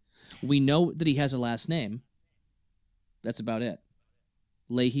 We know that he has a last name. That's about it.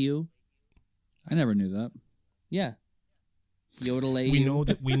 Lehiu. I never knew that. Yeah. Yoda Lehiu.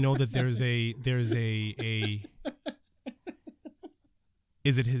 We know that there's a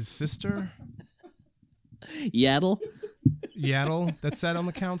is it his sister? Yaddle. Yaddle that sat on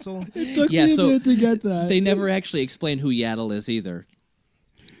the council? Took Yeah, me a so minute to get that. They never actually explain who Yaddle is either.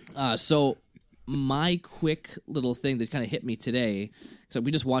 So my quick little thing that kind of hit me today, so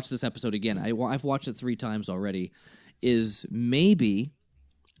we just watched this episode again. I've watched it 3 times already. Is maybe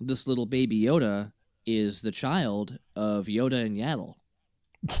this little baby Yoda is the child of Yoda and Yaddle,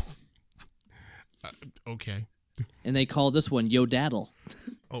 Okay. and they call this one Yodaddle.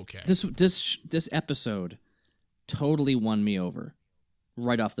 Okay. This episode totally won me over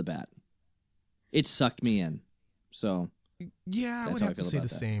right off the bat. It sucked me in. So Yeah, I That's would how I have to feel say about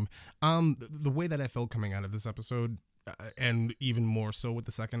the that. same. The way that I felt coming out of this episode, and even more so with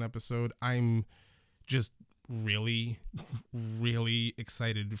the second episode, I'm just really, really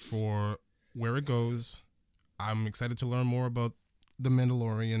excited for where it goes. I'm excited to learn more about the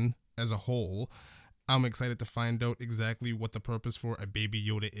Mandalorian as a whole. I'm excited to find out exactly what the purpose for a baby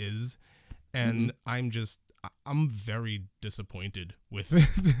Yoda is, and I'm very disappointed with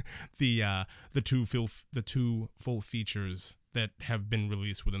the two full features that have been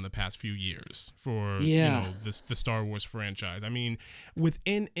released within the past few years for the Star Wars franchise. I mean,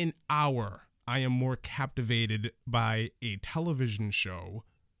 within an hour, I am more captivated by a television show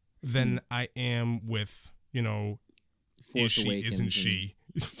than I am with Force is she, Awakens isn't and- she?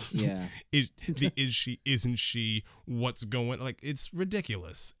 yeah, is she, isn't she, what's going, like, it's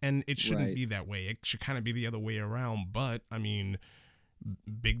ridiculous, and it shouldn't Right. be that way. It should kind of be the other way around, but I mean,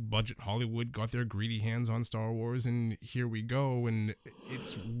 big budget Hollywood got their greedy hands on Star Wars, and here we go. And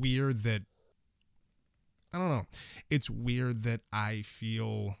it's weird that it's weird that I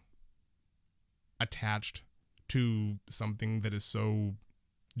feel attached to something that is so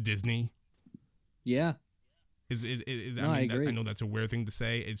Disney. yeah. I No, I mean, agree. I know that's a weird thing to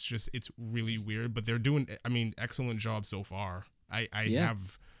say. It's just, it's really weird, but they're doing, I mean, excellent job so far. I Yeah.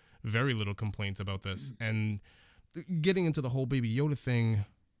 have very little complaints about this. And getting into the whole Baby Yoda thing,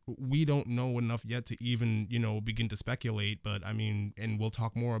 we don't know enough yet to even, begin to speculate, but I mean, and we'll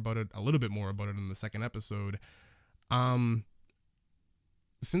talk more about it, a little bit more about it in the second episode.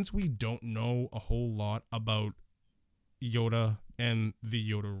 Since we don't know a whole lot about Yoda and the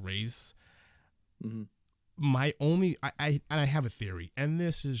Yoda race, Mhm. my only I have a theory, and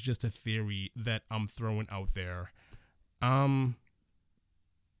this is just a theory that I'm throwing out there. I'm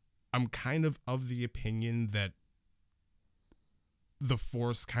kind of the opinion that the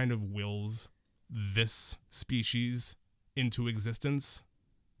Force kind of wills this species into existence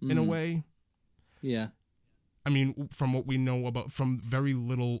in a Mhm. way. Yeah. I mean, from what we know from very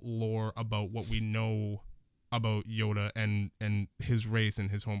little lore about what we know about Yoda and his race and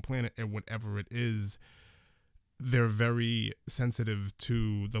his home planet and whatever it is, they're very sensitive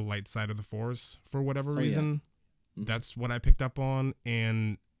to the light side of the Force for whatever yeah. reason. Mhm. That's what I picked up on,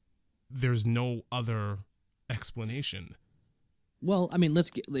 and there's no other explanation. Well, I mean,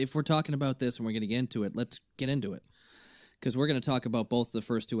 if we're talking about this and we're going to get into it, let's get into it. Because we're going to talk about both the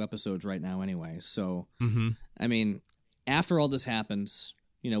first 2 episodes right now anyway. So, Mm-hmm. I mean, after all this happens,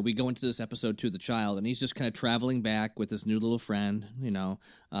 We go into this episode to the child, and he's just kind of traveling back with his new little friend. I'm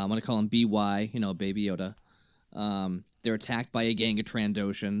going to call him BY, Baby Yoda. They're attacked by a gang of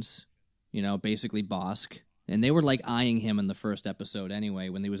Trandoshans, basically Bosk. And they were like eyeing him in the first episode anyway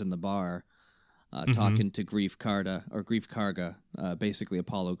when he was in the bar talking to Grief Karga, basically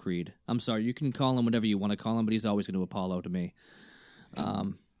Apollo Creed. I'm sorry, you can call him whatever you want to call him, but he's always going to Apollo to me.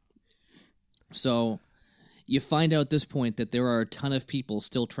 So you find out at this point that there are a ton of people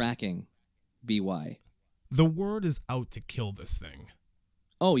still tracking BY. The word is out to kill this thing.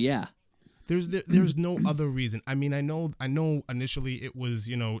 Oh, yeah. There's no other reason. I mean, I know initially it was,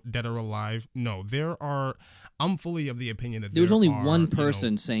 dead or alive. No, I'm fully of the opinion that there was only one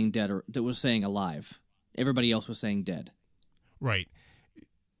person saying dead or that was saying alive. Everybody else was saying dead. Right.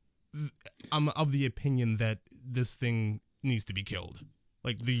 I'm of the opinion that this thing needs to be killed.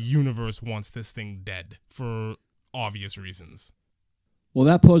 Like, the universe wants this thing dead for obvious reasons. Well,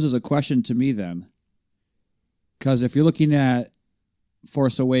 that poses a question to me then. Because if you're looking at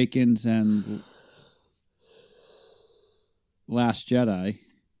Force Awakens and Last Jedi,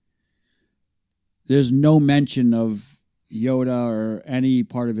 there's no mention of Yoda or any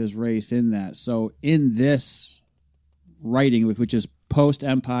part of his race in that. So in this writing, which is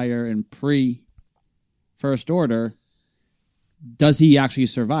post-Empire and pre-First Order, does he actually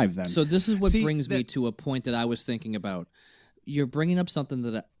survive then? So this is what brings me to a point that I was thinking about. You're bringing up something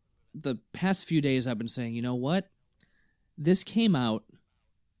that the past few days I've been saying, you know what? This came out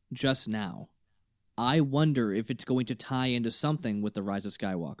just now. I wonder if it's going to tie into something with the Rise of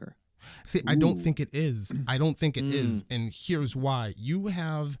Skywalker. See, I don't think it is. I don't think it is. And here's why. You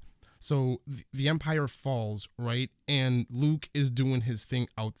have... So the Empire falls, right? And Luke is doing his thing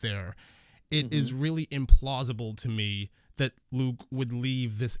out there. It is really implausible to me that Luke would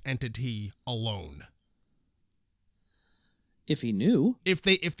leave this entity alone. If he knew. If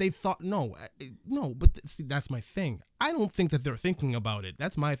they thought, no, but see, that's my thing. I don't think that they're thinking about it.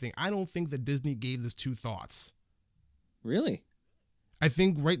 That's my thing. I don't think that Disney gave this two thoughts. Really? I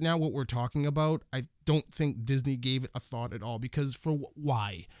think right now what we're talking about, I don't think Disney gave it a thought at all, because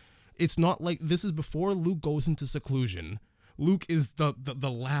why? It's not like this is before Luke goes into seclusion. Luke is the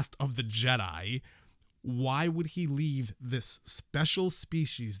last of the Jedi. Why would he leave this special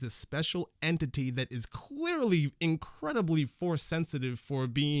species, this special entity that is clearly incredibly force sensitive for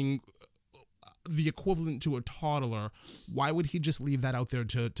being the equivalent to a toddler? Why would he just leave that out there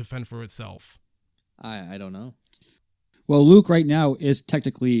to fend for itself? I don't know. Well, Luke right now is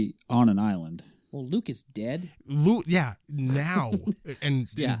technically on an island. Well, Luke is dead. Luke, yeah, now and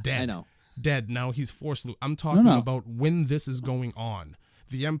yeah, dead. I know. Dead. Now he's Force Luke. I'm talking about when this is going on.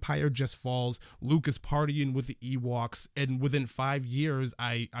 The Empire just falls. Luke is partying with the Ewoks, and within 5 years,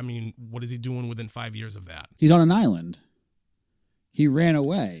 I mean, what is he doing within 5 years of that? He's on an island. He ran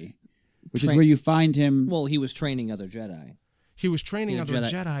away, which is where you find him. Well, he was training other Jedi. He was training other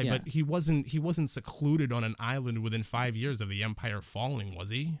Jedi, yeah. but he wasn't secluded on an island within 5 years of the Empire falling, was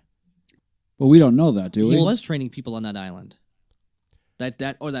he? Well, we don't know that, do we? He was training people on that island. That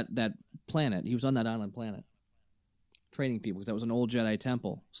planet. He was on that island planet. Training people, because that was an old Jedi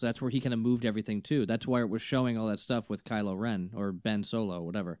temple. So that's where he kind of moved everything to. That's why it was showing all that stuff with Kylo Ren or Ben Solo,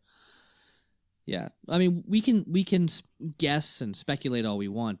 whatever. Yeah. I mean, we can guess and speculate all we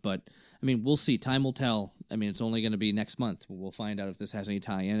want, but I mean, we'll see. Time will tell. I mean, it's only going to be next month. We'll find out if this has any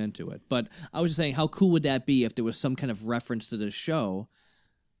tie-in into it. But I was just saying, how cool would that be if there was some kind of reference to this show?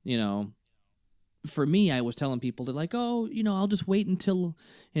 For me, I was telling people, they're like, oh, I'll just wait until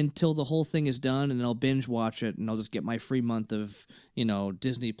the whole thing is done, and I'll binge watch it, and I'll just get my free month of,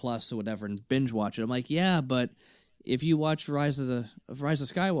 Disney Plus or whatever and binge watch it. I'm like, yeah, but if you watch Rise of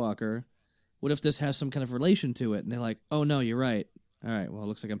Skywalker, what if this has some kind of relation to it? And they're like, oh, no, you're right. All right, well, it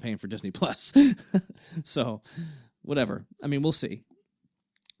looks like I'm paying for Disney Plus. So, whatever. I mean, we'll see.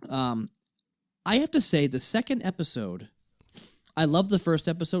 I have to say, the second episode... I love the first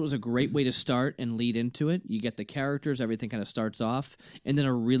episode. It was a great way to start and lead into it. You get the characters, everything kind of starts off, and then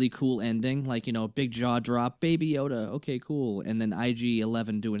a really cool ending, like, a big jaw drop, Baby Yoda, okay, cool, and then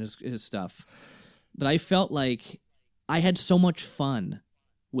IG-11 doing his stuff. But I felt like I had so much fun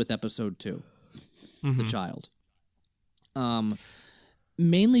with episode 2, The Child.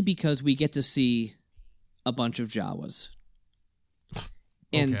 Mainly because we get to see a bunch of Jawas.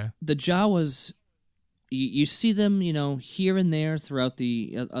 And the Jawas... You see them, here and there throughout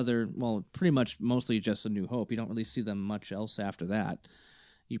the other, well, pretty much mostly just A New Hope. You don't really see them much else after that.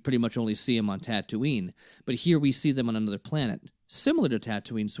 You pretty much only see them on Tatooine. But here we see them on another planet, similar to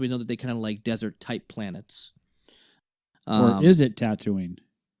Tatooine, so we know that they kind of like desert-type planets. Or is it Tatooine?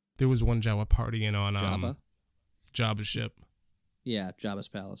 There was one Jawa partying on Jabba? Jabba's ship. Yeah, Jabba's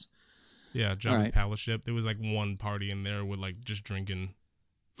palace. Yeah, Jabba's right. palace ship. There was like one party in there with like just drinking,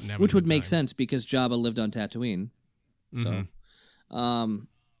 and having Which a would good make time. sense because Jabba lived on Tatooine. Mhm.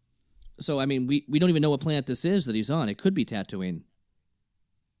 So I mean, we don't even know what planet this is that he's on. It could be Tatooine.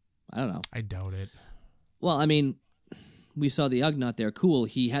 I don't know. I doubt it. Well, I mean, we saw the Ugnaught there. Cool.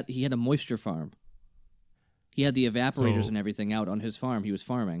 He had a moisture farm. He had the evaporators So- and everything out on his farm. He was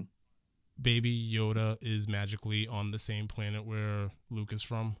farming. Baby Yoda is magically on the same planet where Luke is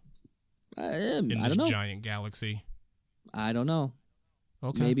from I in don't this know. giant galaxy. I don't know.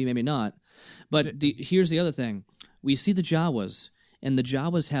 Okay. Maybe, maybe not. But here's the other thing. We see the Jawas, and the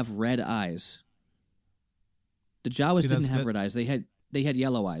Jawas have red eyes. The Jawas See, didn't that's- have that- red eyes. They had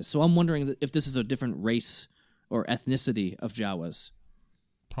yellow eyes. So I'm wondering if this is a different race or ethnicity of Jawas.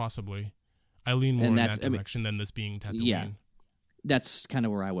 Possibly. I lean more And in that's- that I mean- direction than this being Tatooine. Yeah. That's kind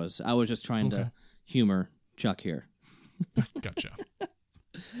of where I was. I was just trying Okay. to humor Chuck here. Gotcha.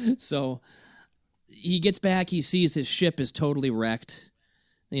 So he gets back. He sees his ship is totally wrecked.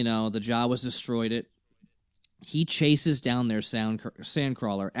 You know, the Jawas destroyed it. He chases down their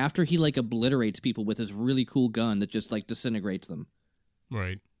sandcrawler after he like obliterates people with his really cool gun that just like disintegrates them.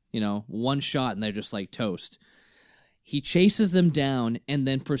 Right. You know, one shot and they're just like toast. He chases them down and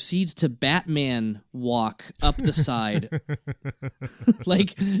then proceeds to Batman walk up the side.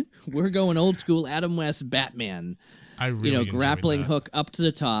 Like, we're going old school Adam West Batman. I really You know, enjoyed grappling that. hook up to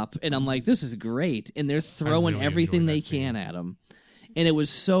the top. And I'm like, this is great. And they're throwing really everything enjoyed they that scene. can at him. And it was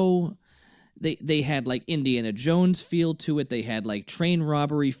so... They had, like, Indiana Jones feel to it. They had, like, train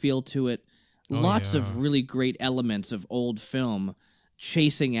robbery feel to it. Lots yeah. of really great elements of old film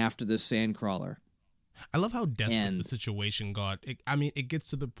chasing after this sandcrawler. I love how desperate And- the situation got. It gets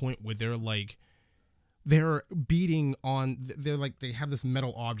to the point where they're beating on. They're like they have this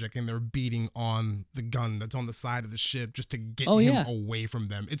metal object and they're beating on the gun that's on the side of the ship just to get Oh, him yeah. away from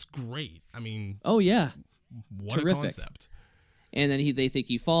them. It's great. I mean, Oh, yeah. what Terrific. a concept. And then they think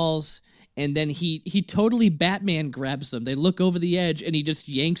he falls, and then he totally Batman grabs them. They look over the edge, and he just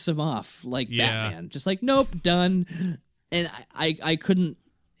yanks them off like Yeah. Batman. Just like, nope, done. And I couldn't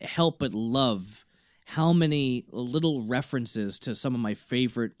help but love how many little references to some of my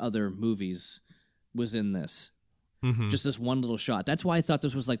favorite other movies was in this. Mhm. Just this one little shot. That's why I thought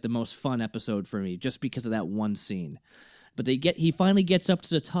this was like the most fun episode for me, just because of that one scene. But he finally gets up to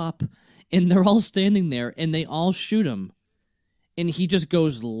the top, and they're all standing there, and they all shoot him. And he just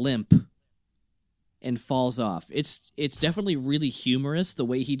goes limp and falls off. It's definitely really humorous the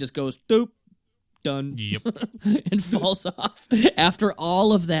way he just goes doop, done, Yep. and falls off after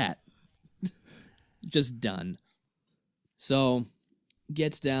all of that. Just done. So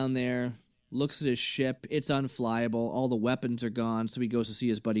gets down there, looks at his ship. It's unflyable. All the weapons are gone. So he goes to see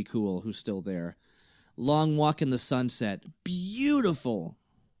his buddy Cool, who's still there. Long walk in the sunset. Beautiful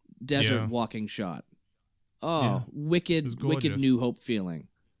desert Yeah. walking shot. Oh, Yeah. It wicked was gorgeous. New Hope feeling.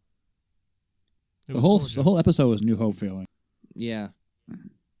 It The was whole gorgeous. episode was New Hope feeling. Yeah.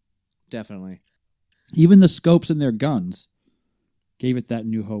 Definitely. Even the scopes in their guns gave it that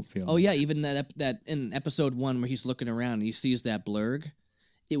New Hope feeling. Oh yeah, even that in episode 1 where he's looking around and he sees that blurg,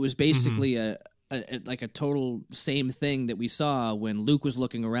 it was basically a like a total same thing that we saw when Luke was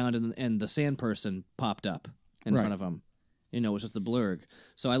looking around and the sand person popped up in Right. front of him. You know, it was just the blurg.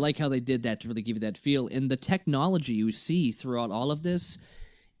 So I like how they did that to really give you that feel. And the technology you see throughout all of this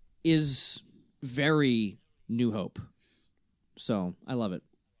is very New Hope. So I love it.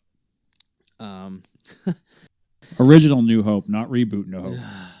 Original New Hope, not reboot New Hope.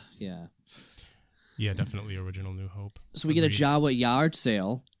 Yeah. Yeah, definitely original New Hope. So we get a Agreed. Jawa yard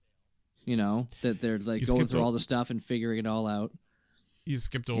sale, you know, that they're like You going skipped through all over- the stuff and figuring it all out. You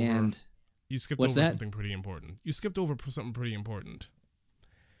skipped over. And You skipped what's over that? something pretty important. You skipped over something pretty important.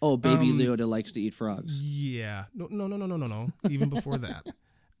 oh, baby Um, Yoda likes to eat frogs. Yeah. No. Even before that.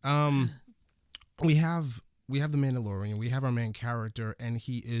 We have the Mandalorian. We have our main character, and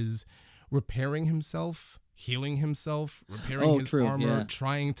he is repairing himself, healing himself, repairing Oh, his true, armor, yeah.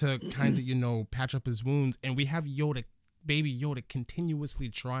 trying to kind of, patch up his wounds. And we have baby Yoda continuously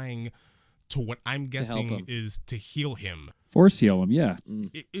trying to what I'm guessing him. is to heal him. Force heal him, yeah.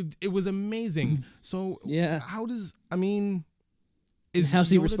 It was amazing. So Yeah. how's How's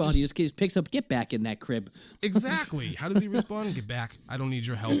he Yoda respond? just- He just picks up, get back in that crib. Exactly. How does he respond? Get back. I don't need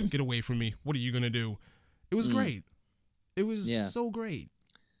your help. Get away from me. What are you going to do? It was great. It was Yeah. so great.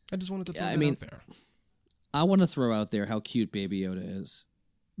 I just wanted to throw Yeah, I that mean- out there. I want to throw out there how cute Baby Yoda is.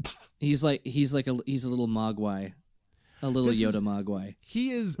 He's a little mogwai. A little Yoda Mogwai.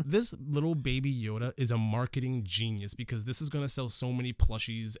 This little baby Yoda is a marketing genius because this is going to sell so many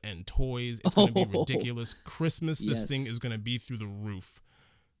plushies and toys. It's going to be ridiculous. Christmas, this thing is going to be through the roof.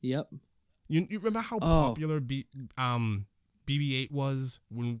 Yep. You remember how popular BB-8 was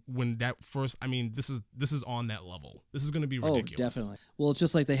when that first? I mean, this is on that level. This is going to be ridiculous. Oh, definitely. Well, it's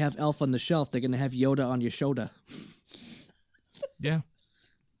just like they have Elf on the Shelf. They're going to have Yoda on your shoulder. Yeah.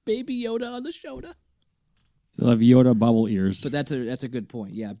 Baby Yoda on the shoulder. They'll have Yoda bubble ears. But that's a good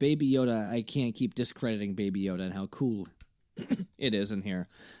point. Yeah, Baby Yoda. I can't keep discrediting Baby Yoda and how cool it is in here.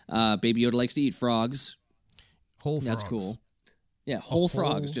 Baby Yoda likes to eat frogs. Whole frogs. That's cool. Yeah, whole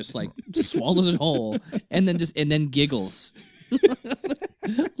frogs, just like swallows it whole, and then giggles.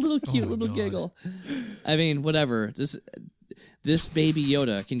 Little cute little giggle. I mean, whatever. This Baby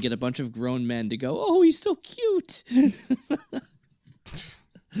Yoda can get a bunch of grown men to go, "Oh, he's so cute."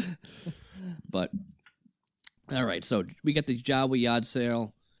 But all right, so we got the Jawa Yad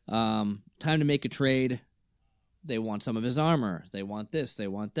sale. Time to make a trade. They want some of his armor. They want this. They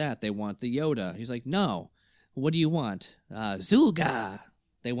want that. They want the Yoda. He's like, no. What do you want? Zuga.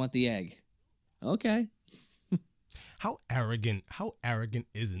 They want the egg. Okay. How arrogant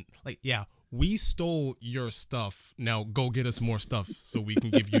isn't? Like, yeah, we stole your stuff. Now go get us more stuff so we can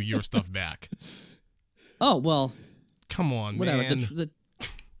give you your stuff back. Oh, well. Come on, whatever. man.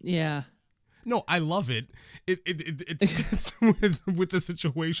 Yeah. No, I love it. It fits with the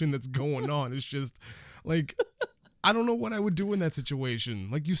situation that's going on. It's just like, I don't know what I would do in that situation.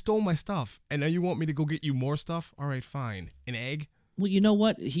 Like, you stole my stuff, and now you want me to go get you more stuff? All right, fine. An egg? Well, you know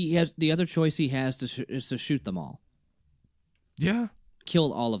what? He has the other choice he has is to shoot them all. Yeah.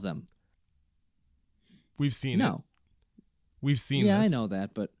 Kill all of them. We've seen it. We've seen this. Yeah, I know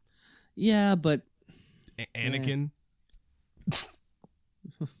that, but... Yeah, but... Anakin?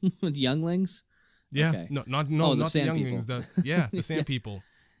 Younglings? Yeah. Okay. No, not the sand younglings. people. The sand people.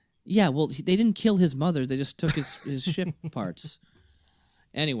 Yeah, well, they didn't kill his mother. They just took his ship parts.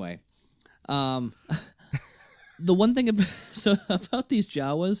 Anyway, the one thing about these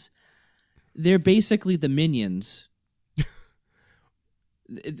Jawas, they're basically the minions.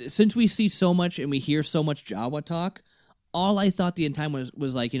 Since we see so much and we hear so much Jawa talk, all I thought the entire time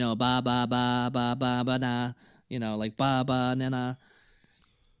was like, ba ba ba ba ba ba na, like ba ba na na.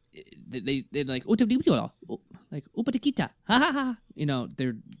 They're like like upatikita, ha ha ha.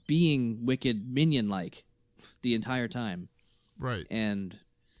 They're being wicked minion like the entire time. Right. And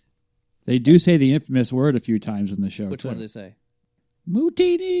they do say the infamous word a few times in the show. Which one do they say?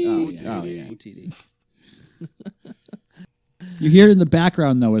 Mutini. Oh yeah. Mutini. You hear it in the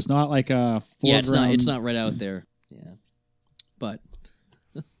background though. It's not like a foreground. Yeah, it's not right out there. Yeah. But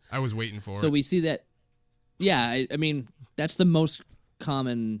I was waiting for it. So we see that. Yeah, I mean that's the most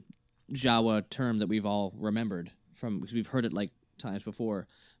common Jawa term that we've all remembered from because we've heard it like times before.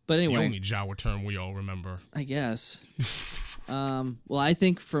 But anyway, the only Jawa term we all remember, I guess. Well, I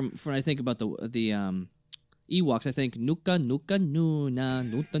think when I think about the Ewoks, I think nuka nuka nuna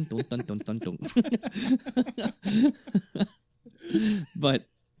nutun tun tun tun tun. But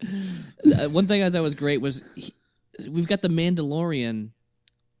one thing I thought was great was we've got the Mandalorian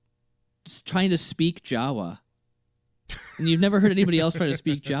trying to speak Jawa. And you've never heard anybody else try to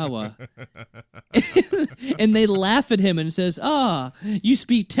speak Jawa. And they laugh at him and says, you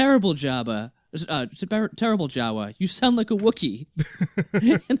speak terrible Jawa. Terrible Jawa. You sound like a Wookiee.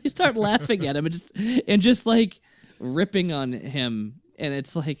 And they start laughing at him and just like ripping on him. And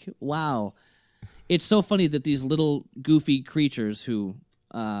it's like, wow. It's so funny that these little goofy creatures who,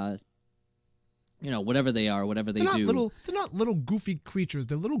 whatever they are, whatever they do. They're not little goofy creatures.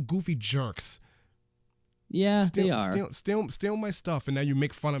 They're little goofy jerks. Yeah, they are. Steal my stuff, and now you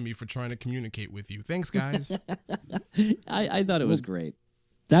make fun of me for trying to communicate with you. Thanks, guys. I thought it was great.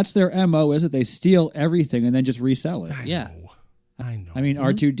 That's their MO, is it? They steal everything and then just resell it. I know. I mean,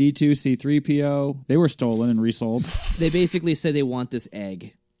 R2-D2, C-3PO, they were stolen and resold. They basically say they want this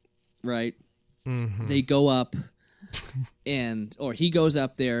egg, right? Mm-hmm. They go up, or he goes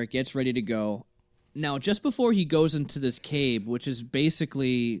up there, gets ready to go. Now, just before he goes into this cave, which is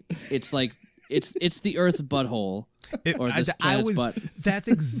basically, it's like... It's the Earth's butthole, or this planet's butt. That's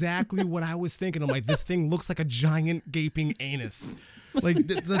exactly what I was thinking. I'm like, this thing looks like a giant gaping anus. Like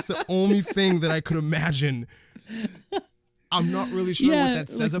that's the only thing that I could imagine. I'm not really sure what that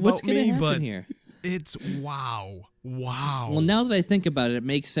says about me, but it's wow. Well, now that I think about it, it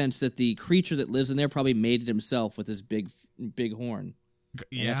makes sense that the creature that lives in there probably made it himself with his big horn.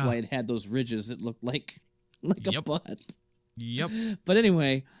 Yeah, and that's why it had those ridges that looked like a butt. Yep. But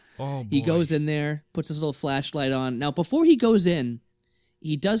anyway, he goes in there, puts his little flashlight on. Now, before he goes in,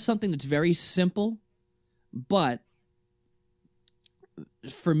 he does something that's very simple, but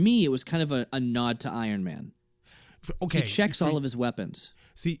for me, it was kind of a nod to Iron Man. Okay, He checks all of his weapons.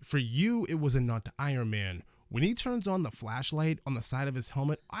 See, for you, it was a nod to Iron Man. When he turns on the flashlight on the side of his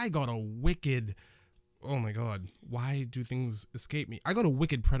helmet, I got a wicked. Oh my god, why do things escape me? I got a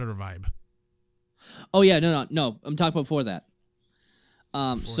wicked Predator vibe. Oh yeah, no. I'm talking about before that.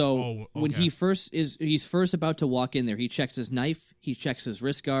 Okay. When he's first about to walk in there, he checks his knife, he checks his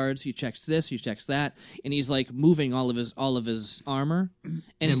wrist guards, he checks this, he checks that, and he's like moving all of his armor, and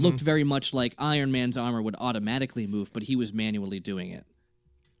it looked very much like Iron Man's armor would automatically move, but he was manually doing it.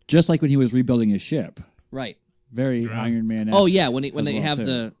 Just like when he was rebuilding his ship. Right. Very Iron Man-esque. Oh yeah, when they well, have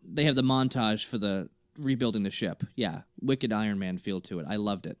too. the montage for the rebuilding the ship. Yeah, wicked Iron Man feel to it. I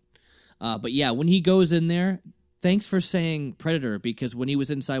loved it. But yeah, when he goes in there, thanks for saying Predator, because when he was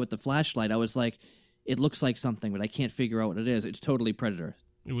inside with the flashlight, I was like, it looks like something, but I can't figure out what it is. It's totally Predator.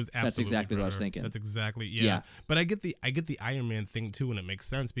 It was absolutely That's exactly Predator. what I was thinking. That's exactly Yeah. But I get the Iron Man thing too, and it makes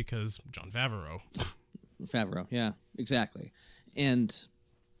sense because Jon Favreau, yeah, exactly. And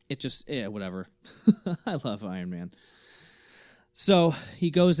it just, whatever. I love Iron Man. So he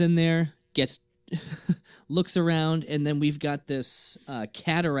goes in there, looks around, and then we've got this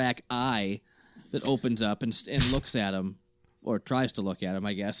cataract eye that opens up and looks at him, or tries to look at him,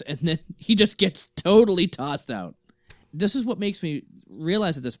 I guess, and then he just gets totally tossed out. This is what makes me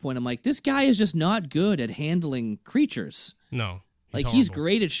realize at this point, I'm like, this guy is just not good at handling creatures. No. He's horrible.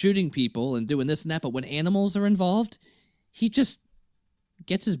 great at shooting people and doing this and that, but when animals are involved, he just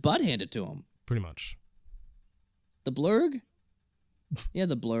gets his butt handed to him. Pretty much. The blurg? Yeah,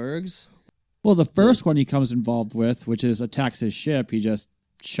 the blurgs. Well, the first one he comes involved with, which is attacks his ship, he just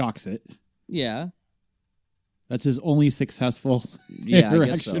shocks it. Yeah. That's his only successful Yeah, I guess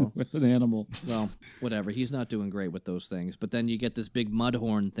interaction so. with an animal. Well, whatever. He's not doing great with those things. But then you get this big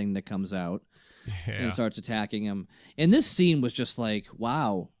mudhorn thing that comes out and Yeah. starts attacking him. And this scene was just like,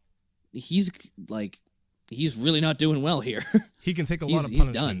 wow, he's really not doing well here. He can take a lot of He's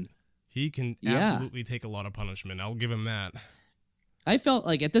punishment. done. He can Yeah. absolutely take a lot of punishment. I'll give him that. I felt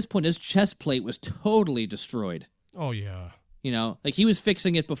like at this point his chest plate was totally destroyed. Oh yeah. You know, like he was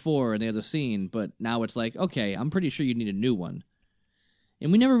fixing it before in the other scene, but now it's like, okay, I'm pretty sure you need a new one.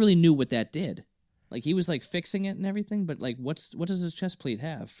 And we never really knew what that did. Like he was like fixing it and everything, but like what does his chest plate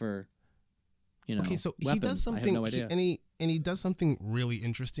have for, Okay, so weapons? he does something. I have no idea. He does something really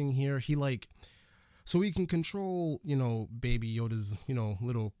interesting here. So he can control, Baby Yoda's,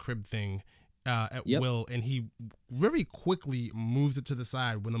 little crib thing at will, and he very quickly moves it to the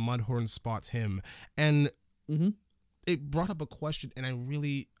side when the Mudhorn spots him, and it brought up a question, and I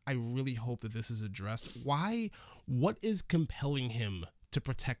really hope that this is addressed. What is compelling him to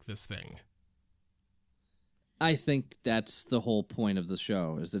protect this thing? I think that's the whole point of the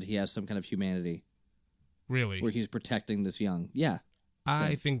show, is that he has some kind of humanity. Really? Where he's protecting this young. Yeah.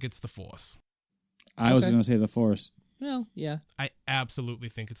 I think it's the Force. I was going to say the Force. Well, yeah. I absolutely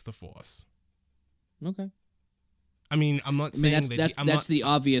think it's the Force. Okay. I mean, I'm not saying that's the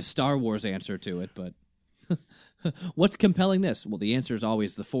obvious Star Wars answer to it, but what's compelling this? Well, the answer is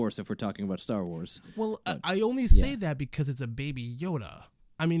always the Force if we're talking about Star Wars. Well, I only say that because it's a Baby Yoda.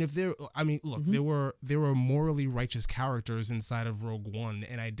 I mean, look, there were morally righteous characters inside of Rogue One,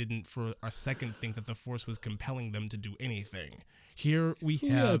 and I didn't for a second think that the Force was compelling them to do anything. Here we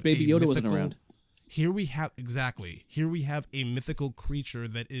have Baby Yoda wasn't around. Here we have a mythical creature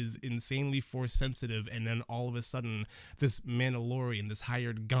that is insanely Force sensitive, and then all of a sudden, this Mandalorian, this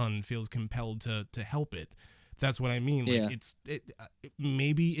hired gun, feels compelled to help it. That's what I mean. Like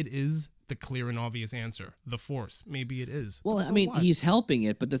maybe it is the clear and obvious answer. The Force, maybe it is. Well, So I mean, what? he's helping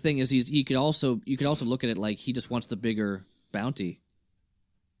it, but the thing is, you could also look at it like he just wants the bigger bounty.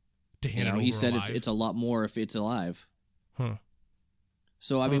 to hand it over He said alive. it's a lot more if it's alive. Huh.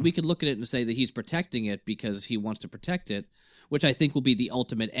 So I mean, we could look at it and say that he's protecting it because he wants to protect it, which I think will be the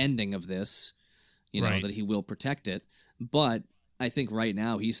ultimate ending of this. Right. That he will protect it. But I think right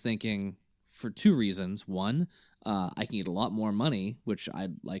now he's thinking for two reasons. One, I can get a lot more money, which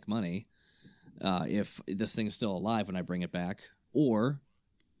I'd like money, if this thing's still alive when I bring it back. Or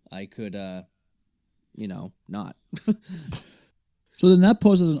I could, not. So then that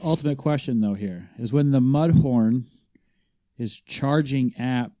poses an ultimate question, though, here, is when the Mudhorn is charging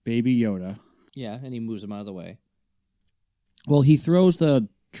at Baby Yoda. Yeah, and he moves him out of the way. Well, he throws the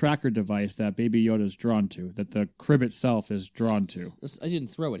tracker device that Baby Yoda is drawn to, that the crib itself is drawn to. I didn't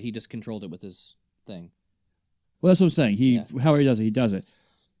throw it. He just controlled it with his thing. Well, that's what I'm saying. However he does it.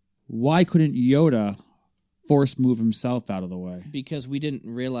 Why couldn't Yoda force move himself out of the way Because we didn't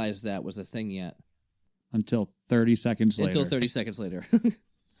realize that was a thing yet. until 30 seconds later? Until 30 seconds later.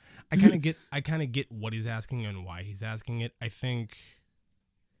 I kind of get what he's asking and why he's asking it. I think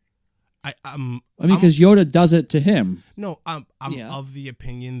I'm I mean, because Yoda does it to him. No, I'm Yeah. of the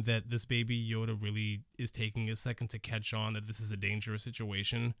opinion that this baby Yoda really is taking a second to catch on that this is a dangerous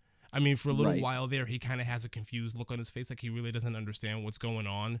situation. I mean, for a little Right. while there, he kind of has a confused look on his face, like he really doesn't understand what's going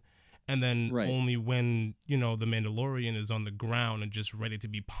on. And then Right. only when, the Mandalorian is on the ground and just ready to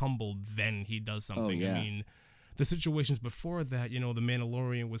be pummeled, then he does something. yeah. I mean, the situations before that, the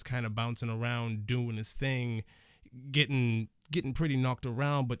Mandalorian was kind of bouncing around, doing his thing, getting pretty knocked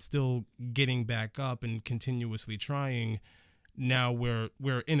around, but still getting back up and continuously trying. Now we're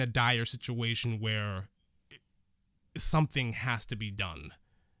in a dire situation where something has to be done.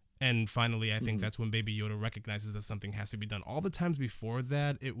 And finally, I think that's when Baby Yoda recognizes that something has to be done. All the times before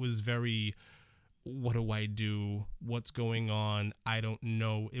that, it was very, what do I do? What's going on? I don't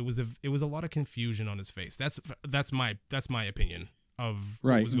know. It was a lot of confusion on his face. That's my opinion of what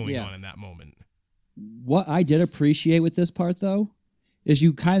Right. was going Yeah. on in that moment. What I did appreciate with this part, though, is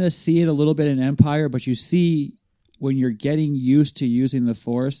you kind of see it a little bit in Empire, but you see when you're getting used to using the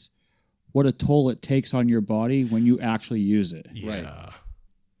Force, what a toll it takes on your body when you actually use it. Yeah.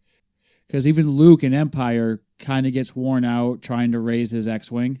 Because even Luke in Empire kind of gets worn out trying to raise his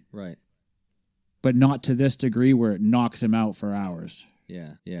X-Wing, Right. but not to this degree where it knocks him out for hours.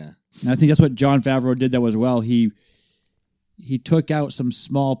 Yeah. Yeah. And I think that's what Jon Favreau did that was well. He took out some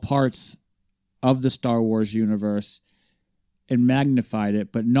small parts of the Star Wars universe and magnified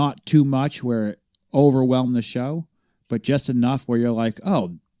it, but not too much where it overwhelmed the show, but just enough where you're like,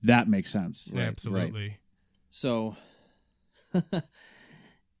 oh, that makes sense. Yeah, absolutely. So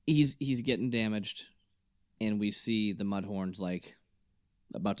he's getting damaged, and we see the Mudhorns like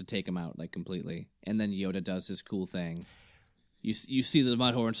about to take him out like completely, and then Yoda does his cool thing. You see the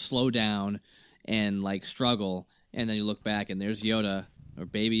Mudhorns slow down and like struggle, and then you look back and there's Yoda or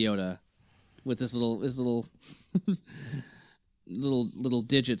Baby Yoda with his little little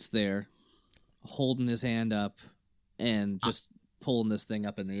digits there, holding his hand up and just pulling this thing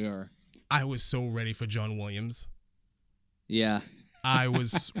up in the air. I was so ready for John Williams. Yeah. I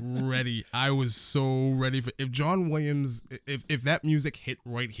was ready. I was so ready for if John Williams, if that music hit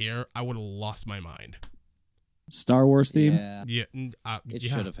right here, I would have lost my mind. Star Wars theme? Yeah. Yeah, It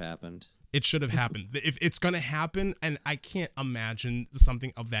yeah. should have happened. It should have happened. If it's gonna happen, and I can't imagine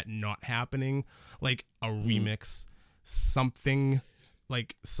something of that not happening, like a remix, something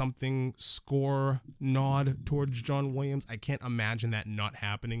score nod towards John Williams. I can't imagine that not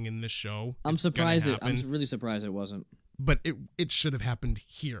happening in this show. I'm It's gonna surprised I'm happen, really surprised it wasn't. but it should have happened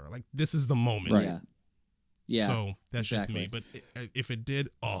here. Like this is the moment. Right. Yeah. Yeah. So that's just me. exactly. But if it did,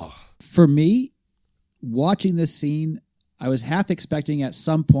 For me, watching this scene, I was half expecting at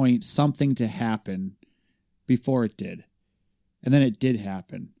some point something to happen before it did. And then it did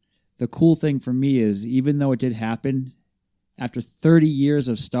happen. The cool thing for me is, even though it did happen, after 30 years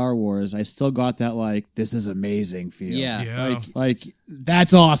of Star Wars, I still got that, like, this is amazing feel. Yeah. yeah, Like,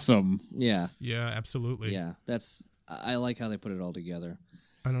 that's awesome. Yeah. yeah, absolutely. Yeah. I like how they put it all together.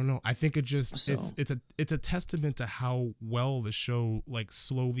 I don't know. I think it just So- it's a testament to how well the show like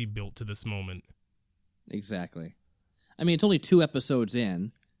slowly built to this moment. Exactly. I mean, it's only 2 episodes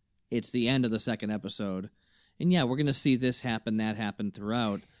in. It's the end of the second episode. And yeah, we're going to see this happen, that happen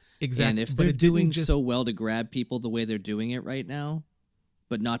throughout. Exactly. And if but they're it didn't doing just so well to grab people the way they're doing it right now,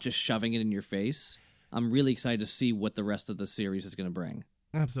 but not just shoving it in your face, I'm really excited to see what the rest of the series is going to bring.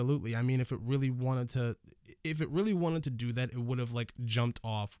 absolutely. I mean, if it really wanted to do that, it would have like jumped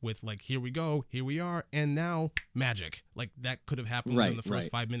off with like, here we go, here we are, and now magic. Like that could have happened in the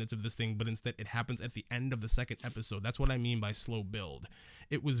first 5 minutes of this thing, but instead it happens at the end of the second episode. That's what I mean by slow build.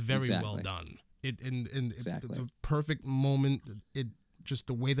 It was very well Exactly. done. It Exactly. the perfect moment. It just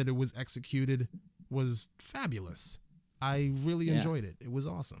the way that it was executed was fabulous. I really Yeah. enjoyed it. It was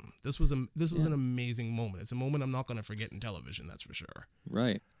awesome. This was an amazing moment. It's a moment I'm not going to forget in television. That's for sure.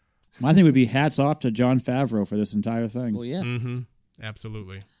 Right. My thing would be hats off to Jon Favreau for this entire thing. Well, yeah. Mm-hmm.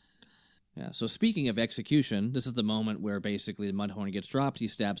 Absolutely. Yeah. So speaking of execution, this is the moment where basically the Mudhorn gets dropped. He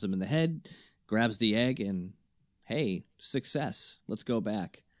stabs him in the head, grabs the egg, and hey, success. Let's go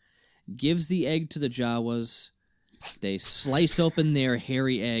back. Gives the egg to the Jawas. They slice open their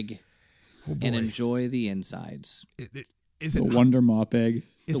hairy egg Oh, and boy. enjoy the insides. Is The it Wonder Mop egg.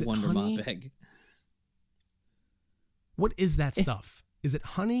 is The it Wonder honey? Mop egg. What is that stuff? Is it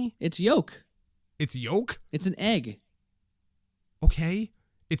honey? It's yolk. It's yolk? It's an egg. Okay.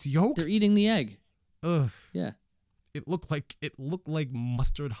 It's yolk? They're eating the egg. Ugh. Yeah. It looked like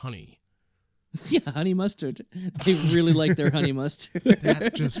mustard honey. Yeah, honey mustard. They really like their honey mustard.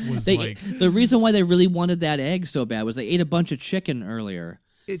 That just was The reason why they really wanted that egg so bad was they ate a bunch of chicken earlier.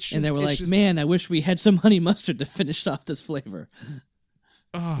 it's just, And they were it's like, just, man, I wish we had some honey mustard to finish off this flavor.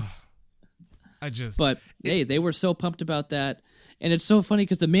 But hey, they were so pumped about that, and it's so funny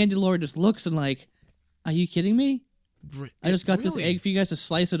because the Mandalorian just looks and like, are you kidding me? I just got this egg for you guys to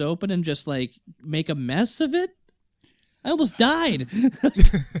slice it open and just like make a mess of it. I almost died.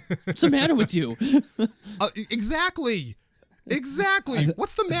 What's the matter with you? Exactly.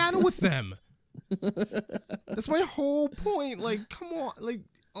 What's the matter with them? That's my whole point. Like, come on. Like,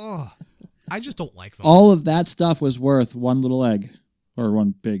 I just don't like them. All of that stuff was worth one little egg. Or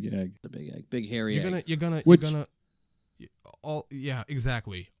one big egg. The big egg. Big hairy egg. You're gonna yeah,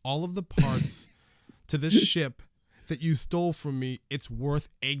 exactly. All of the parts to this ship that you stole from me, it's worth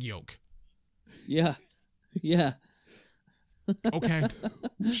egg yolk. Yeah. Yeah. Okay.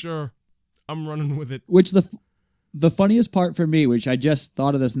 Sure. I'm running with it. Which the funniest part for me, which I just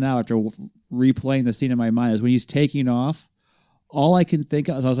thought of this now after replaying the scene in my mind, is when he's taking off, all I can think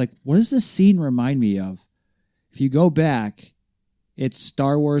of is I was like, what does this scene remind me of? If you go back, it's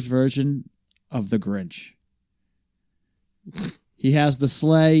Star Wars version of The Grinch. He has the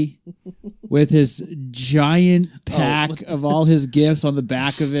sleigh with his giant pack of all his gifts on the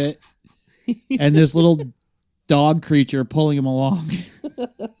back of it, and this little dog creature pulling him along.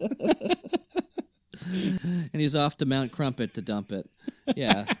 And he's off to Mount Crumpet to dump it.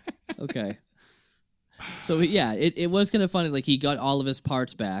 Yeah. Okay. So yeah, it was kind of funny. Like he got all of his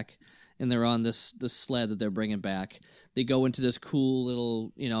parts back, and they're on this sled that they're bringing back. They go into this cool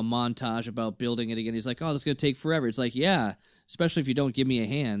little montage about building it again. He's like, "Oh, this is gonna take forever." It's like, yeah, especially if you don't give me a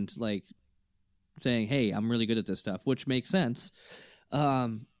hand, like saying, "Hey, I'm really good at this stuff," which makes sense.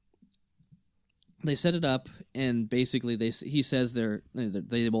 They set it up, and basically he says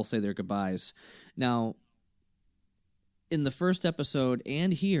they both say their goodbyes. Now, in the first episode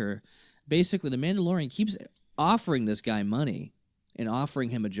and here, basically the Mandalorian keeps offering this guy money and offering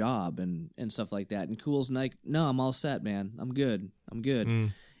him a job and stuff like that. And Cool's like, "No, I'm all set, man. I'm good.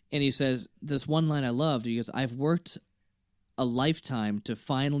 And he says this one line I loved. He goes, "I've worked a lifetime to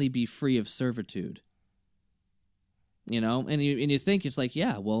finally be free of servitude." And you think it's like,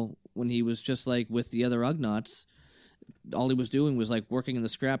 yeah, well, when he was just like with the other Ugnaughts, all he was doing was like working in the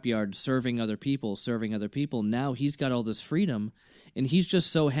scrapyard, serving other people. Now he's got all this freedom, and he's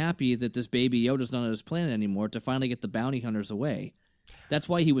just so happy that this baby Yoda's not on his planet anymore to finally get the bounty hunters away. That's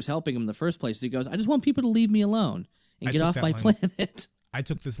why he was helping him in the first place. He goes, "I just want people to leave me alone and get off my planet." I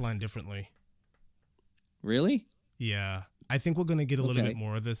took this line differently. Really? Yeah. I think we're going to get a little bit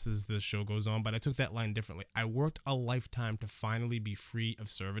more of this as the show goes on, but I took that line differently. I worked a lifetime to finally be free of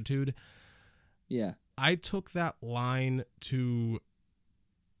servitude. Yeah. I took that line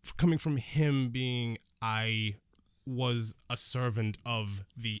coming from him being, I was a servant of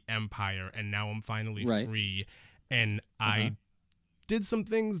the Empire, and now I'm finally free, and I did some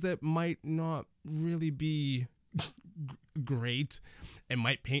things that might not really be great and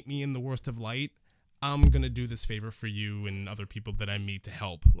might paint me in the worst of light. I'm gonna do this favor for you and other people that I meet to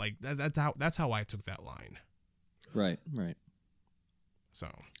help. Like that's how I took that line. Right. So,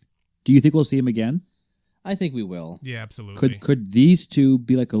 do you think we'll see him again? I think we will. Yeah, absolutely. Could these two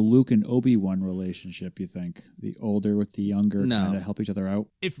be like a Luke and Obi-Wan relationship? You think the older with the younger kind of help each other out?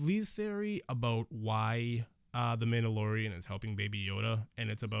 If Lee's theory about why the Mandalorian is helping Baby Yoda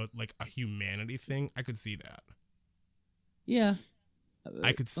and it's about like a humanity thing, I could see that. Yeah.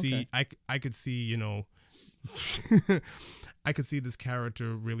 I could see, I could see, I could see this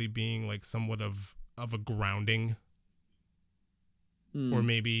character really being like somewhat of a grounding, or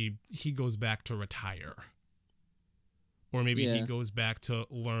maybe he goes back to retire, or maybe he goes back to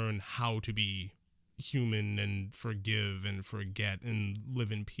learn how to be human and forgive and forget and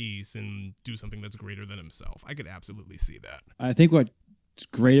live in peace and do something that's greater than himself. I could absolutely see that. I think what's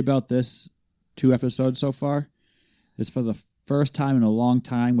great about this 2 episodes so far is for the first time in a long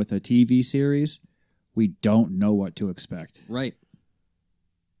time with a TV series, we don't know what to expect. Right.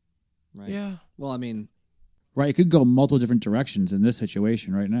 Yeah. Well, I mean... Right, it could go multiple different directions in this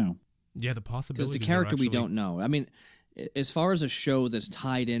situation right now. Yeah, the possibilities. Because the character we don't know. I mean, as far as a show that's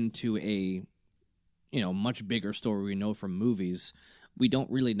tied into a, much bigger story we know from movies, we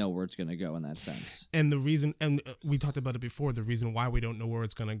don't really know where it's going to go in that sense. And the reason, and we talked about it before, the reason why we don't know where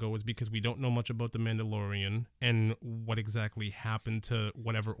it's going to go is because we don't know much about the Mandalorian and what exactly happened to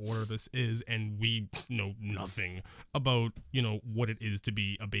whatever order this is, and we know nothing about, what it is to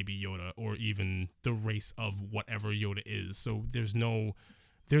be a baby Yoda or even the race of whatever Yoda is. So there's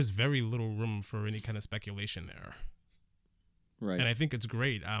very little room for any kind of speculation there. Right. And I think it's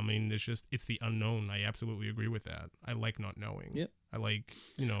great. I mean, it's the unknown. I absolutely agree with that. I like not knowing. Yep. I like,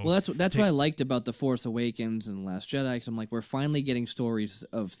 Well, that's what I liked about The Force Awakens and Last Jedi. Cause I'm like, we're finally getting stories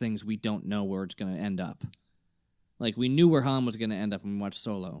of things we don't know where it's going to end up. Like, we knew where Han was going to end up when we watched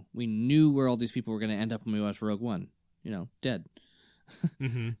Solo. We knew where all these people were going to end up when we watched Rogue One. Dead.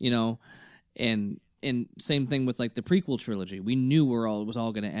 Mm-hmm. And same thing with, like, the prequel trilogy. We knew where it was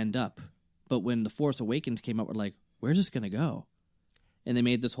all going to end up. But when The Force Awakens came out, we're like, where's this going to go? And they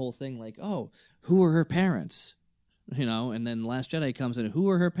made this whole thing like, oh, who are her parents? And then Last Jedi comes in, who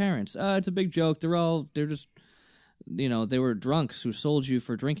are her parents? It's a big joke. They're just, they were drunks who sold you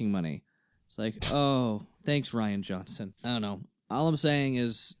for drinking money. It's like, oh, thanks, Rian Johnson. I don't know. All I'm saying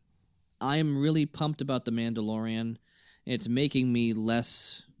is I'm really pumped about The Mandalorian. It's making me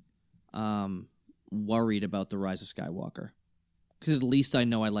less worried about The Rise of Skywalker. Because at least I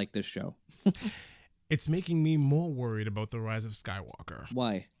know I like this show. It's making me more worried about The Rise of Skywalker.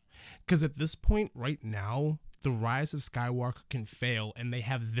 Why? Because at this point right now, The Rise of Skywalker can fail and they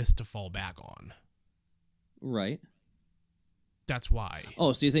have this to fall back on. Right. That's why.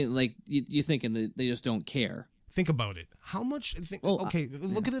 Oh, so you think like you're thinking that they just don't care? Think about it. How much?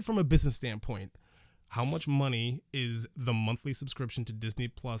 Look at it from a business standpoint. How much money is the monthly subscription to Disney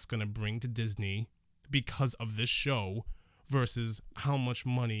Plus going to bring to Disney because of this show, versus how much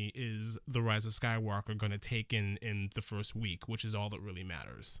money is The Rise of Skywalker going to take in the first week, which is all that really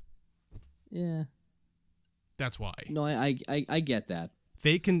matters. Yeah. That's why. No, I get that.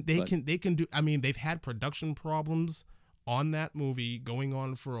 They can do. I mean, they've had production problems on that movie going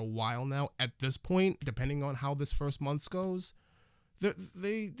on for a while now. At this point, depending on how this first month goes,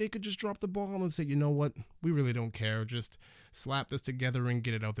 they could just drop the ball and say, you know what, we really don't care. Just slap this together and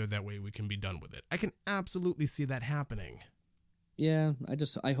get it out there. That way we can be done with it. I can absolutely see that happening. Yeah,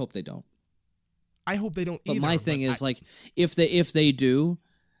 I hope they don't. I hope they don't. But either, my thing is like, if they do,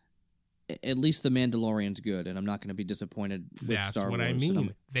 at least The Mandalorian's good, and I'm not going to be disappointed with that's Star Wars. what I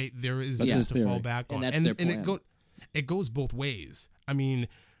mean. There is That's this to his fall theory. back on, And that's their plan. It goes both ways. I mean,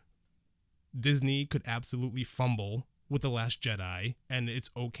 Disney could absolutely fumble with The Last Jedi, and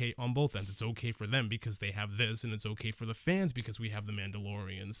it's okay on both ends. It's okay for them because they have this, and it's okay for the fans because we have The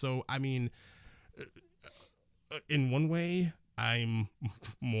Mandalorian. So, I mean, in one way, I'm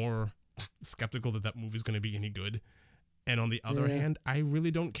more skeptical that movie's going to be any good. And on the other hand, I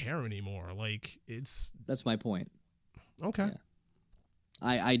really don't care anymore. Like, That's my point. Okay.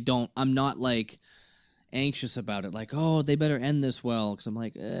 Yeah. I'm not, like, anxious about it. Like, oh, they better end this well. Because I'm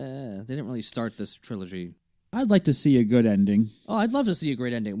like, they didn't really start this trilogy. I'd like to see a good ending. Oh, I'd love to see a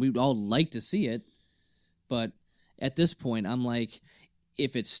great ending. We'd all like to see it. But at this point, I'm like,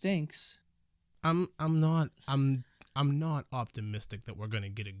 if it stinks... I'm not optimistic that we're going to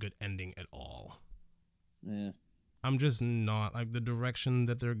get a good ending at all. Yeah. I'm just not. Like, the direction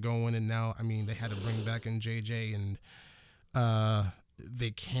that they're going, and now, I mean, they had to bring back in JJ, and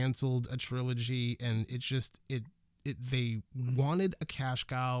they canceled a trilogy, and it's just, they wanted a cash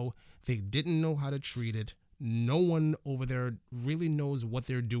cow. They didn't know how to treat it. No one over there really knows what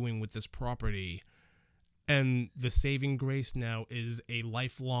they're doing with this property. And the saving grace now is a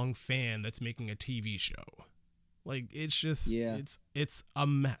lifelong fan that's making a TV show. Like, it's just, it's a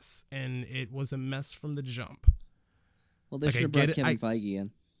mess, and it was a mess from the jump. Well, they should have brought Kevin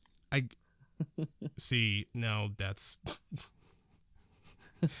Feige in. See, now that's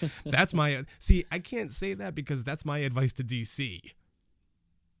I can't say that because that's my advice to DC.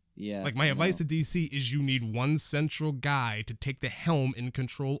 Yeah. Like, my advice to DC is you need one central guy to take the helm and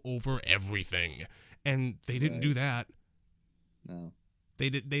control over everything. And they didn't do that. No. They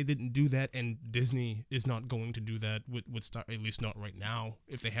didn't do that, and Disney is not going to do that with Star, at least not right now.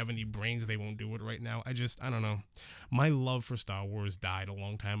 If they have any brains, they won't do it right now. I don't know. My love for Star Wars died a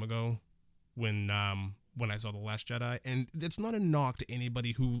long time ago when I saw The Last Jedi, and it's not a knock to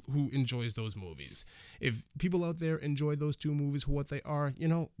anybody who enjoys those movies. If people out there enjoy those two movies for what they are,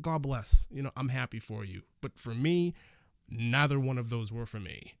 God bless. I'm happy for you. But for me, neither one of those were for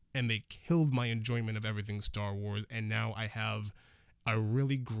me, and they killed my enjoyment of everything Star Wars, and now I have a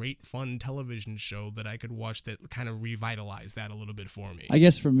really great, fun television show that I could watch that kind of revitalized that a little bit for me. I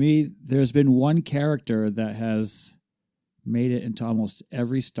guess for me, there's been one character that has made it into almost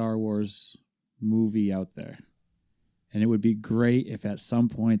every Star Wars movie out there. And it would be great if at some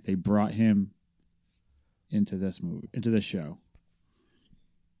point they brought him into this show.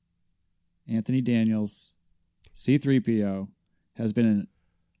 Anthony Daniels, C-3PO, has been in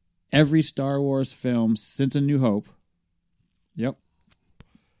every Star Wars film since A New Hope. Yep.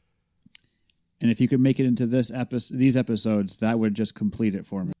 And if you could make it into these episodes, that would just complete it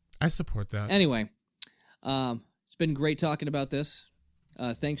for me. I support that. Anyway, it's been great talking about this.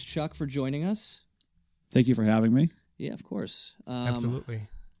 Thanks, Chuck, for joining us. Thank you for having me. Yeah, of course. Absolutely.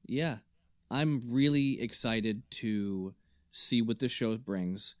 Yeah. I'm really excited to see what this show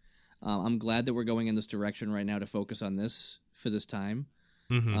brings. I'm glad that we're going in this direction right now to focus on this for this time,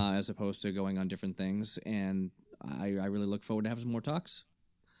 as opposed to going on different things. And I really look forward to having some more talks.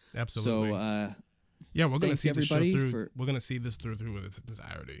 Absolutely. So, yeah, we're going to thanks, see this show everybody, through. We're going to see this through with its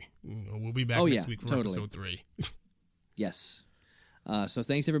entirety. We'll be back Oh, next yeah, week for totally. episode 3. Yes. So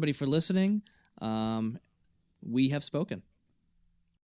thanks everybody for listening. We have spoken.